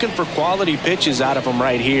they're looking for quality pitches out of him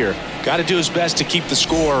right here. Got to do his best to keep the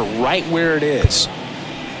score right where it is.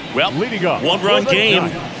 Well, leading up, one-run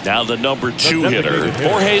game. Now the number 2 hitter,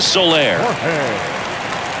 Jorge Soler.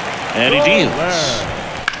 And he deals.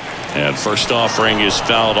 And first offering is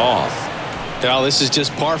fouled off. Now, this is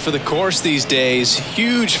just par for the course these days.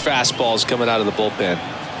 Huge fastballs coming out of the bullpen.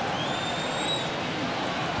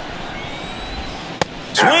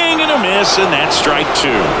 Swing and a miss, and that's strike 2.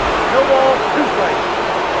 No ball, 2 strikes.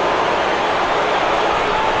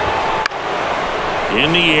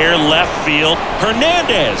 In the air, left field.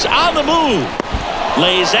 Hernandez on the move.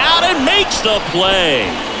 Lays out and makes the play.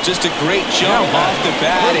 Just a great jump off the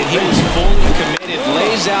bat, and he was fully committed.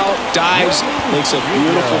 Lays out, dives, makes a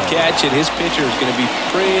beautiful catch, and his pitcher is going to be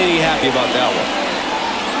pretty happy about that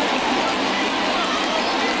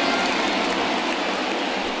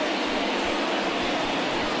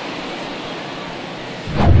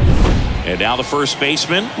one. And now the first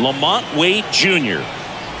baseman, Lamont Wade Jr.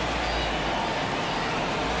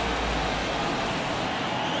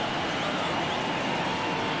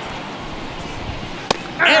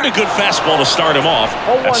 And a good fastball to start him off.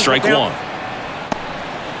 That's strike one.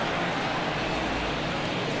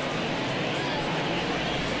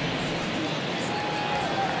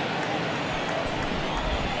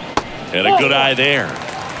 And a good eye there.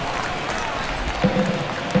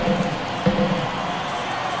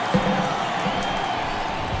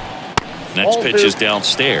 Next pitch is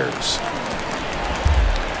downstairs.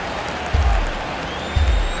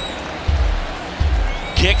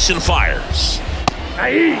 Kicks and fires.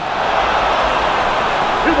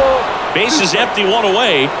 Bases empty, one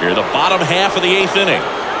away. Here, the bottom half of the 8th inning.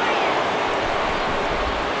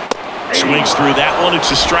 Swings through that one. It's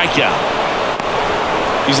a strikeout.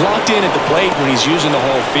 He's locked in at the plate when he's using the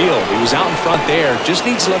whole field. He was out in front there. Just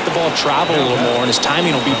needs to let the ball travel a little more, and his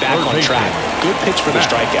timing will be back on track. Good pitch for the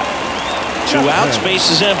strikeout. 2 outs, base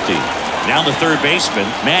is empty. Now the third baseman,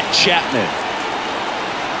 Matt Chapman.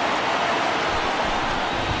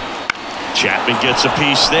 Chapman gets a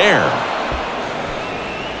piece there.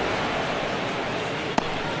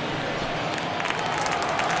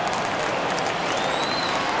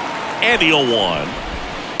 And the 0-1.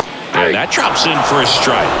 And that drops in for a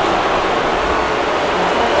strike.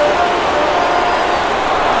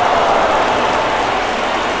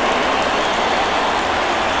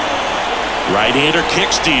 Right-hander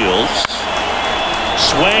kicks, deals.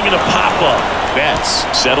 Swing and a pop-up. Betts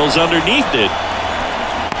settles underneath it.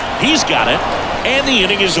 He's got it, and the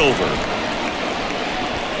inning is over.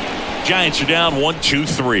 Giants are down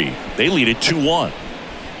 1-2-3. They lead it 2-1.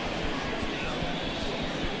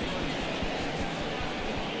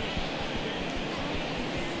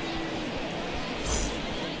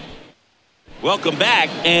 Welcome back,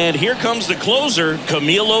 and here comes the closer,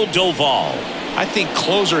 Camilo Doval. I think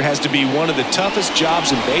closer has to be one of the toughest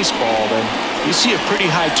jobs in baseball, and you see a pretty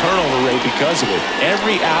high turnover rate because of it.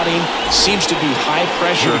 Every outing seems to be high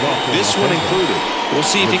pressure, this one included. We'll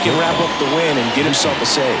see if he can wrap up the win and get himself a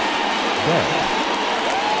save.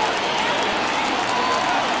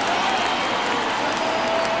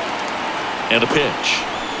 And a pitch.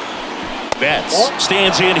 Betts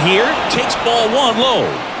stands in here, takes ball 1 low.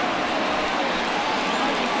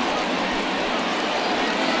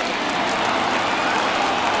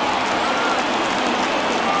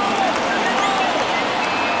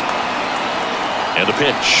 And the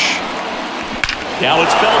pitch. Now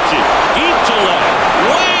it's belted. Deep to left.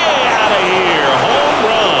 Way out of here. Home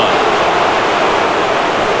run.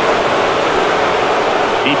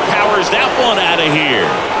 He powers that one out of here.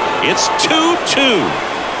 It's 2-2.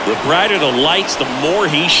 The brighter the lights, the more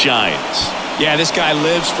he shines. Yeah, this guy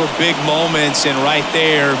lives for big moments, and right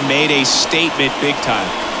there made a statement big time.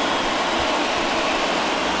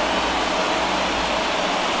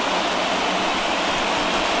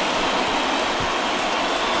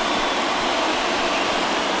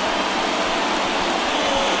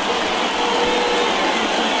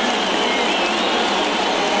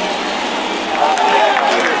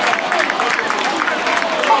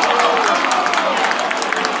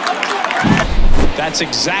 That's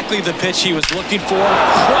exactly the pitch he was looking for.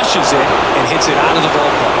 Crushes it and hits it out of the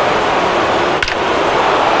ballpark.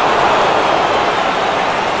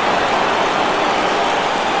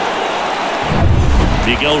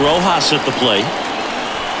 Miguel Rojas at the plate.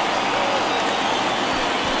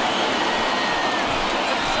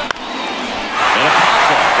 And a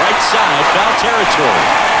pop-up right side, foul territory.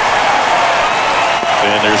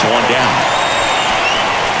 And there's one down.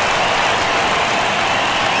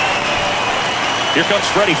 Here comes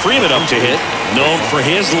Freddie Freeman up to hit, known for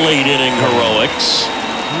his late inning heroics.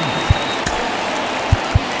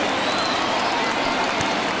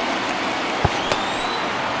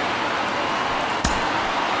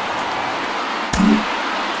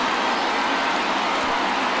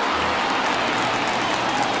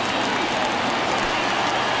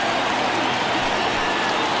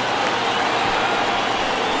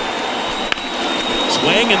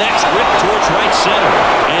 Swing, and that's ripped towards right center.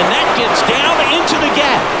 And that gets down into the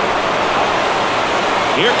gap.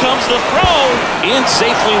 Here comes the throw. In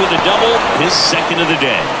safely with a double, his second of the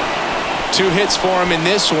day. 2 hits for him in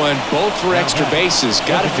this one, both for extra bases.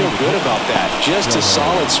 Got to feel good about that. Just a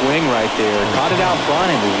solid swing right there. Caught it out front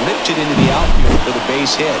and ripped it into the outfield for the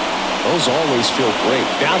base hit. Those always feel great.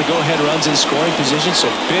 Now the go-ahead runs in scoring position, so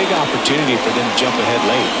big opportunity for them to jump ahead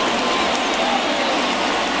late.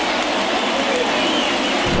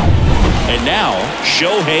 And now,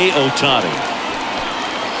 Shohei Ohtani.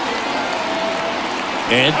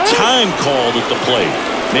 And time called at the plate.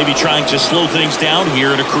 Maybe trying to slow things down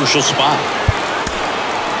here in a crucial spot.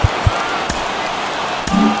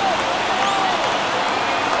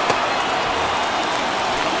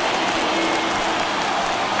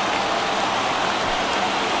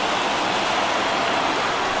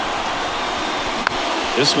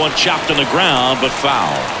 This one chopped on the ground, but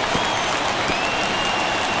foul.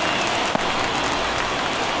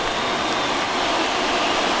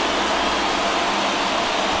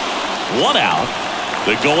 One out.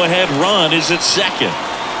 The go-ahead run is at second.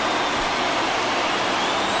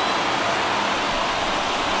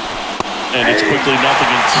 And it's quickly 0-2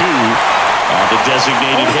 on the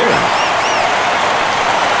designated hitter.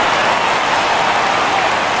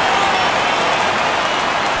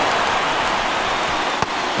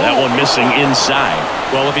 That one missing inside.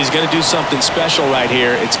 Well, if he's going to do something special right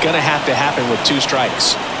here, it's going to have to happen with 2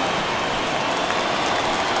 strikes.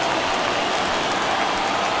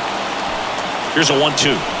 Here's a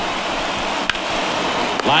 1-2.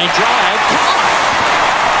 Line drive.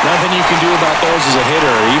 Nothing you can do about those as a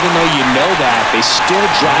hitter. Even though you know that, they still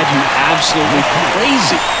drive you absolutely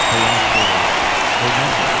crazy.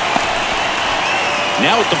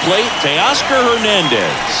 Now at the plate, Teoscar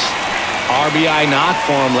Hernandez. RBI knock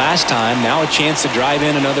for him last time. Now a chance to drive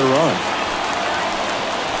in another run.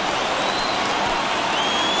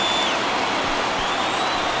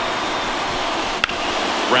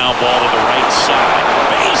 Ground ball to the right side.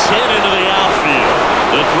 Base hit into the outfield.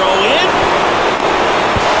 The throw in.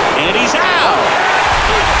 And he's out.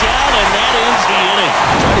 Hit down, and that ends the inning.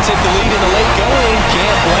 Trying to take the lead in the late going.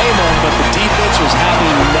 Can't blame him, but the defense was having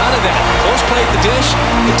none of that. Close play at the dish.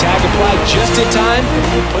 The tag applied just in time, and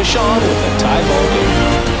we'll push on with a tie ball game.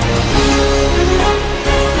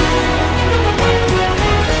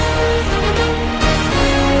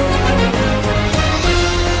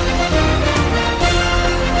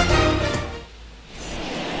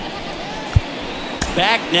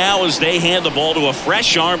 Back now as they hand the ball to a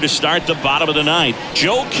fresh arm to start the bottom of the 9th.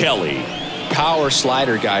 Joe Kelly. Power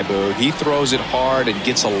slider guy, Boog. He throws it hard and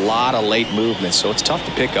gets a lot of late movement, so it's tough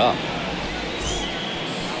to pick up.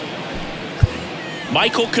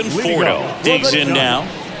 Michael Conforto digs in now.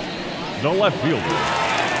 The left fielder,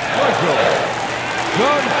 Michael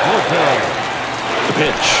Conforto. The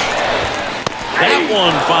pitch. That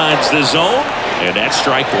one finds the zone, and that's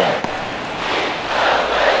strike 1.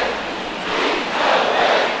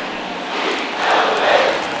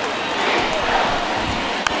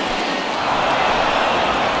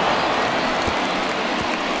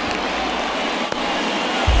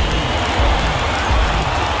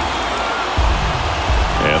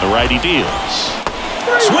 Righty deals.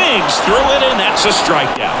 Swings through it, and that's a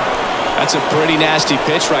strikeout. That's a pretty nasty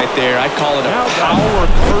pitch right there. I'd call it a power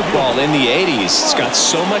curveball in the 80s. It's got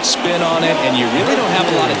so much spin on it, and you really don't have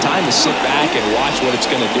a lot of time to sit back and watch what it's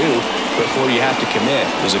going to do before you have to commit.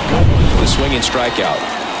 It was a good one for the swinging strikeout.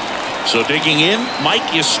 So digging in, Mike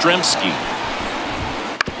Yastrzemski.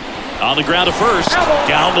 On the ground to first.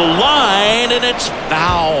 Down the line, and it's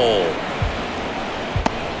foul.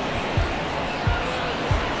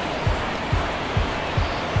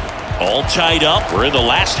 All tied up. We're in the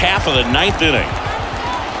last half of the 9th inning.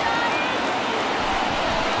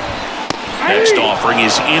 Next offering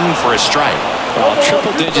is in for a strike. Well,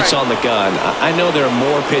 triple digits on the gun. I know there are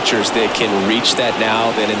more pitchers that can reach that now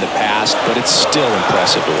than in the past, but it's still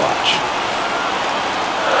impressive to watch.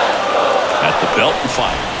 At the belt and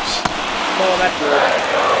fires. Oh, that's good.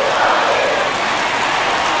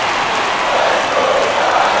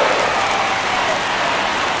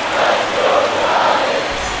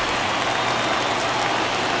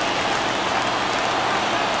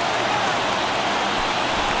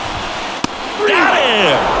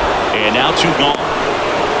 And now 2 gone.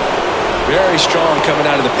 Very strong coming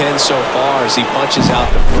out of the pen so far as he punches out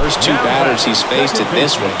the first 2 batters he's faced in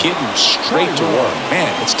this one, getting straight to work. Man,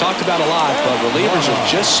 it's talked about a lot, but relievers are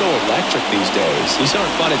just so electric these days. These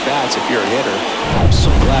aren't fun at bats if you're a hitter. I'm so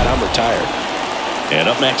glad I'm retired. And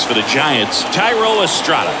up next for the Giants, Thairo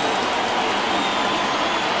Estrada.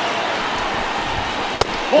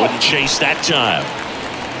 Wouldn't chase that time.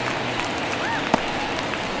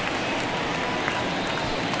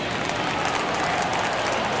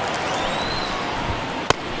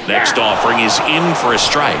 Next offering is in for a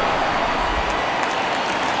strike.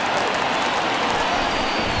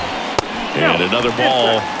 And another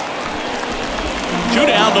ball. 2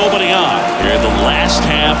 down, nobody on. Here in the last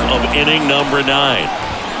half of inning number 9.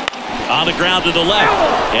 On the ground to the left,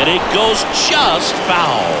 and it goes just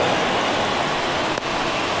foul.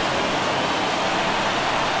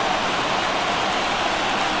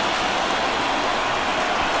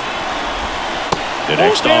 The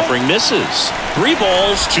next offering misses. 3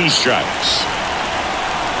 balls, 2 strikes.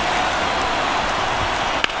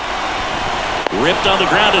 Ripped on the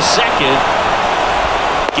ground to second.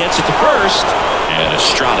 Gets it to first. And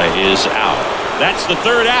Estrada is out. That's the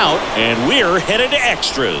 3rd out, and we're headed to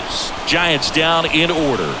extras. Giants down in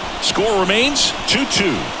order. Score remains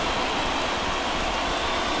 2-2.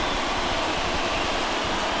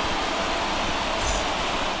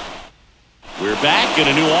 We're back, and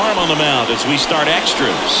a new arm on the mound as we start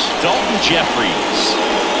extras. Dalton Jeffries.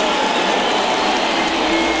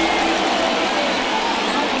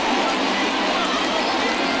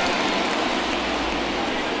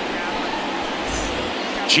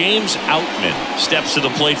 James Outman steps to the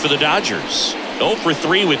plate for the Dodgers. 0 for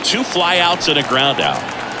 3 with 2 flyouts and a groundout.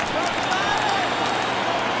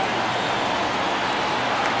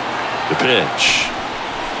 The pitch.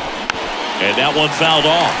 And that one fouled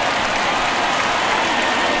off.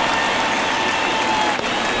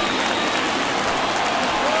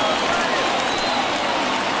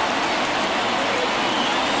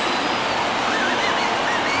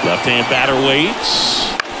 Left-hand batter waits.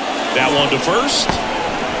 That one to first.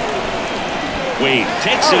 Wade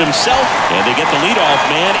takes it himself, and they get the leadoff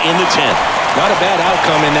man in the 10th. Not a bad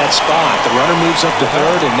outcome in that spot. The runner moves up to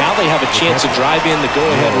third, and now they have a chance to drive in the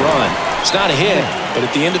go-ahead run. It's not a hit, but at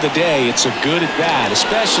the end of the day, it's a good at-bat,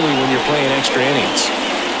 especially when you're playing extra innings.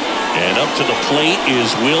 And up to the plate is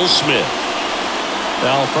Will Smith.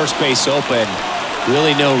 Well, first base open.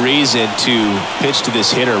 Really no reason to pitch to this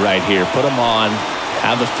hitter right here. Put him on,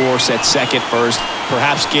 have the force at second first,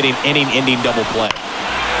 perhaps getting inning-ending double play.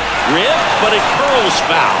 Rip, but it curls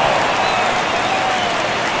foul.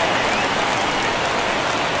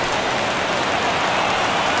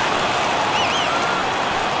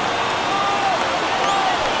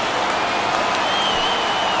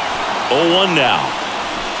 Oh, 1 now.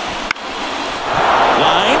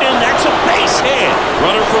 Line, and that's a base hit.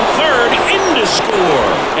 Runner from third in to score,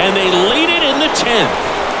 and they lead it in the 10th.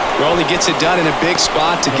 Rowley gets it done in a big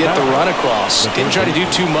spot to get the run across. Didn't try to do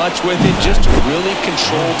too much with it, just a really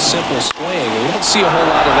controlled, simple swing. We don't see a whole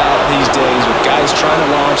lot of that these days with guys trying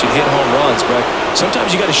to launch and hit home runs, but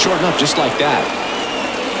sometimes you got to shorten up just like that.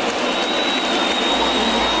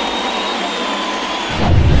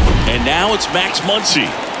 And now it's Max Muncy.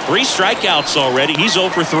 3 strikeouts already. He's 0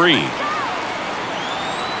 for 3.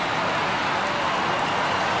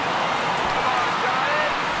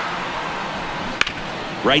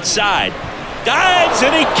 Right side. Dives,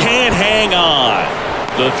 and he can't hang on.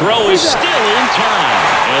 The throw is still in time,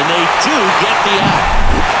 and they do get the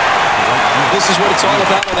out. This is what it's all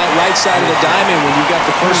about on that right side of the diamond when you've got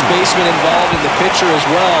the first baseman involved and the pitcher as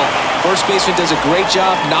well. First baseman does a great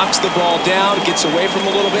job, knocks the ball down, gets away from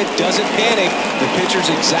a little bit, doesn't panic. The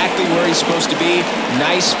pitcher's exactly where he's supposed to be.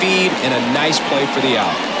 Nice feed and a nice play for the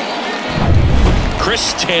out.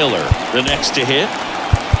 Chris Taylor, the next to hit.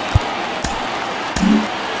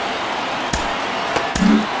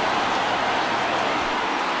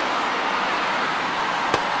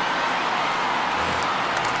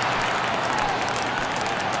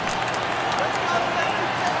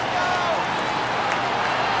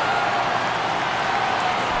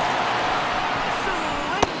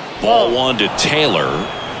 Ball 1 to Taylor.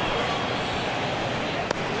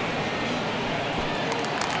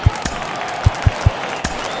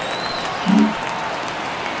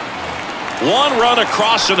 One run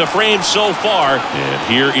across in the frame so far, and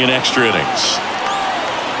here in extra innings.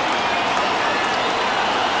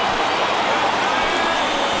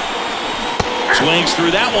 Swings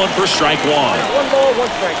through that one for strike 1. 1 ball, 1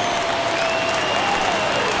 strike.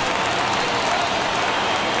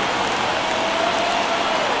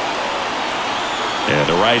 And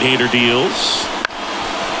the right-hander deals.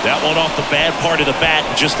 That one off the bad part of the bat,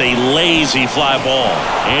 just a lazy fly ball.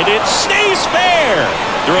 And it stays fair.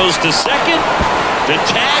 Throws to second. The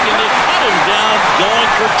tag, and they cut him down, going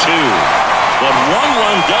for 2. But 1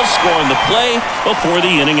 run does score in the play before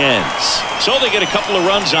the inning ends. So they get a couple of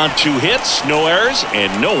runs on 2 hits, no errors, and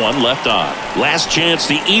no one left on. Last chance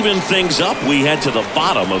to even things up. We head to the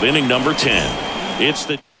bottom of inning number 10. It's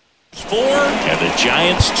the 4 and the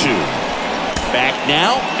Giants 2. Back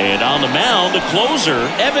now, and on the mound, the closer,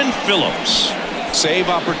 Evan Phillips. Save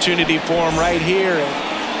opportunity for him right here.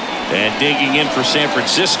 And digging in for San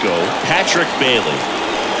Francisco, Patrick Bailey.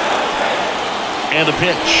 And the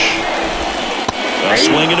pitch. A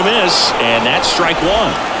swing and a miss, and that's strike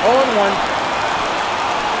one. 0-1.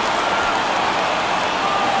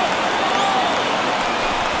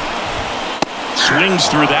 Swings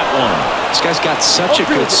through that one. This guy's got such a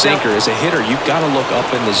good sinker. As a hitter, you've got to look up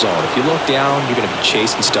in the zone. If you look down, you're going to be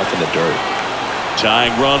chasing stuff in the dirt.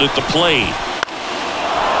 Tying run at the plate.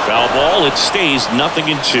 Foul ball. It stays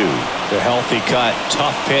 0-2. The healthy cut.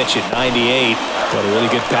 Tough pitch at 98, but a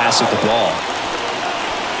really good pass at the ball.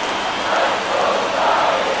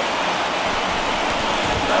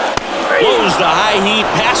 Blows the high heat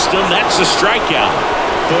past him. That's a strikeout.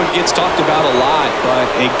 It gets talked about a lot, but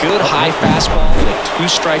a good high fastball in a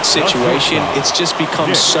two-strike situation, it's just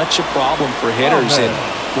become such a problem for hitters in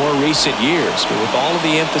more recent years. But with all of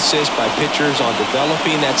the emphasis by pitchers on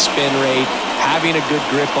developing that spin rate, having a good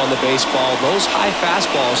grip on the baseball, those high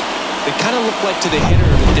fastballs, they kind of look like to the hitter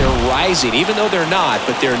that they're rising, even though they're not,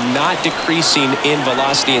 but they're not decreasing in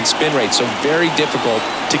velocity and spin rate, so very difficult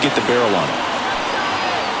to get the barrel on it.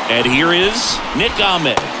 And here is Nick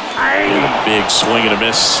Ahmed. A big swing and a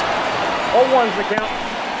miss. 0-1's the count.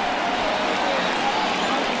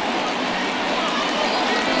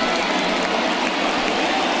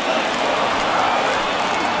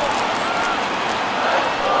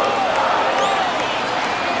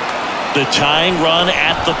 The tying run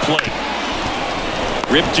at the plate.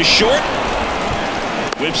 Ripped to short.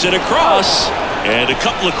 Whips it across. And a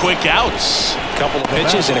couple of quick outs. A couple of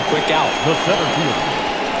pitches and a quick out. The center fielder,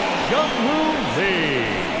 Jung-Hoo Lee.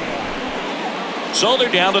 So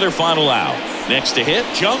they're down to their final out. Next to hit,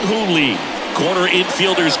 Jung-Hoo Lee. Corner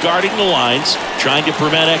infielders guarding the lines, trying to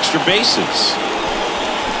prevent extra bases.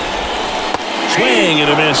 Swing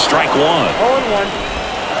and a miss, strike one. 0-1.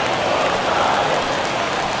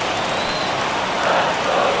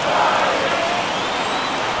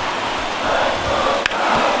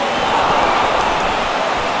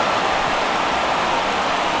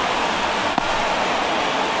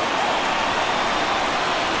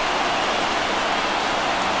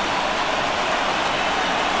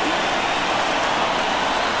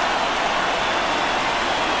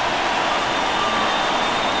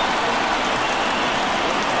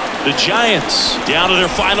 The Giants down to their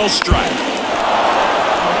final strike.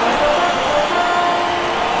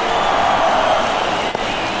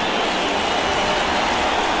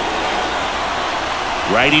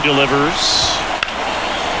 Righty delivers.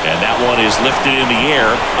 And that one is lifted in the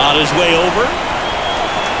air on his way over.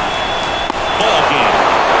 Ball game.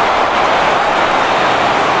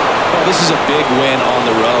 Well, this is a big win on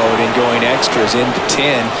the road and going extras into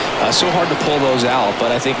 10. So hard to pull those out,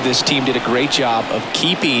 but I think this team did a great job of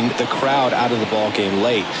keeping the crowd out of the ball game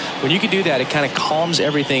late. When you can do that, it kind of calms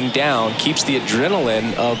everything down, keeps the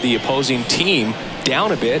adrenaline of the opposing team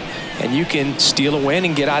down a bit, and you can steal a win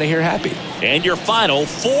and get out of here happy. And your final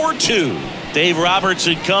 4-2. Dave Roberts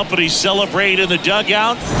and company celebrate in the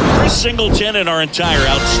dugout. Chris Singleton and our entire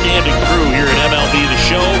outstanding crew here at MLB The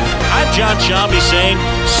Show. I'm John Shambi saying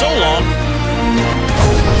so long.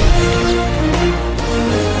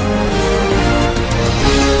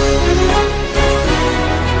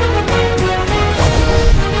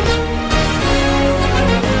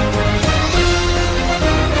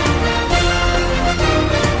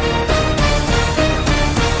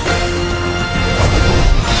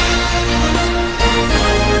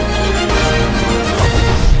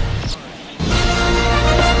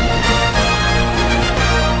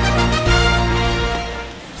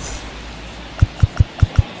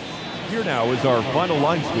 Now is our final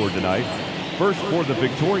line score tonight. First for the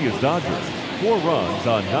victorious Dodgers, 4 runs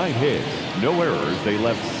on 9 hits, no errors. They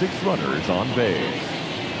left 6 runners on base.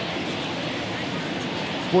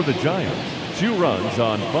 For the Giants, 2 runs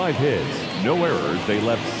on 5 hits, no errors. They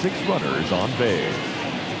left 6 runners on base.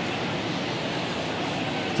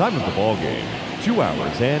 Time of the ball game, 2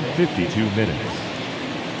 hours and 52 minutes.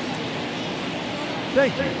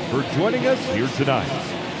 Thank you for joining us here tonight,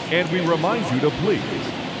 and we remind you to please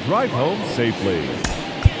drive home safely.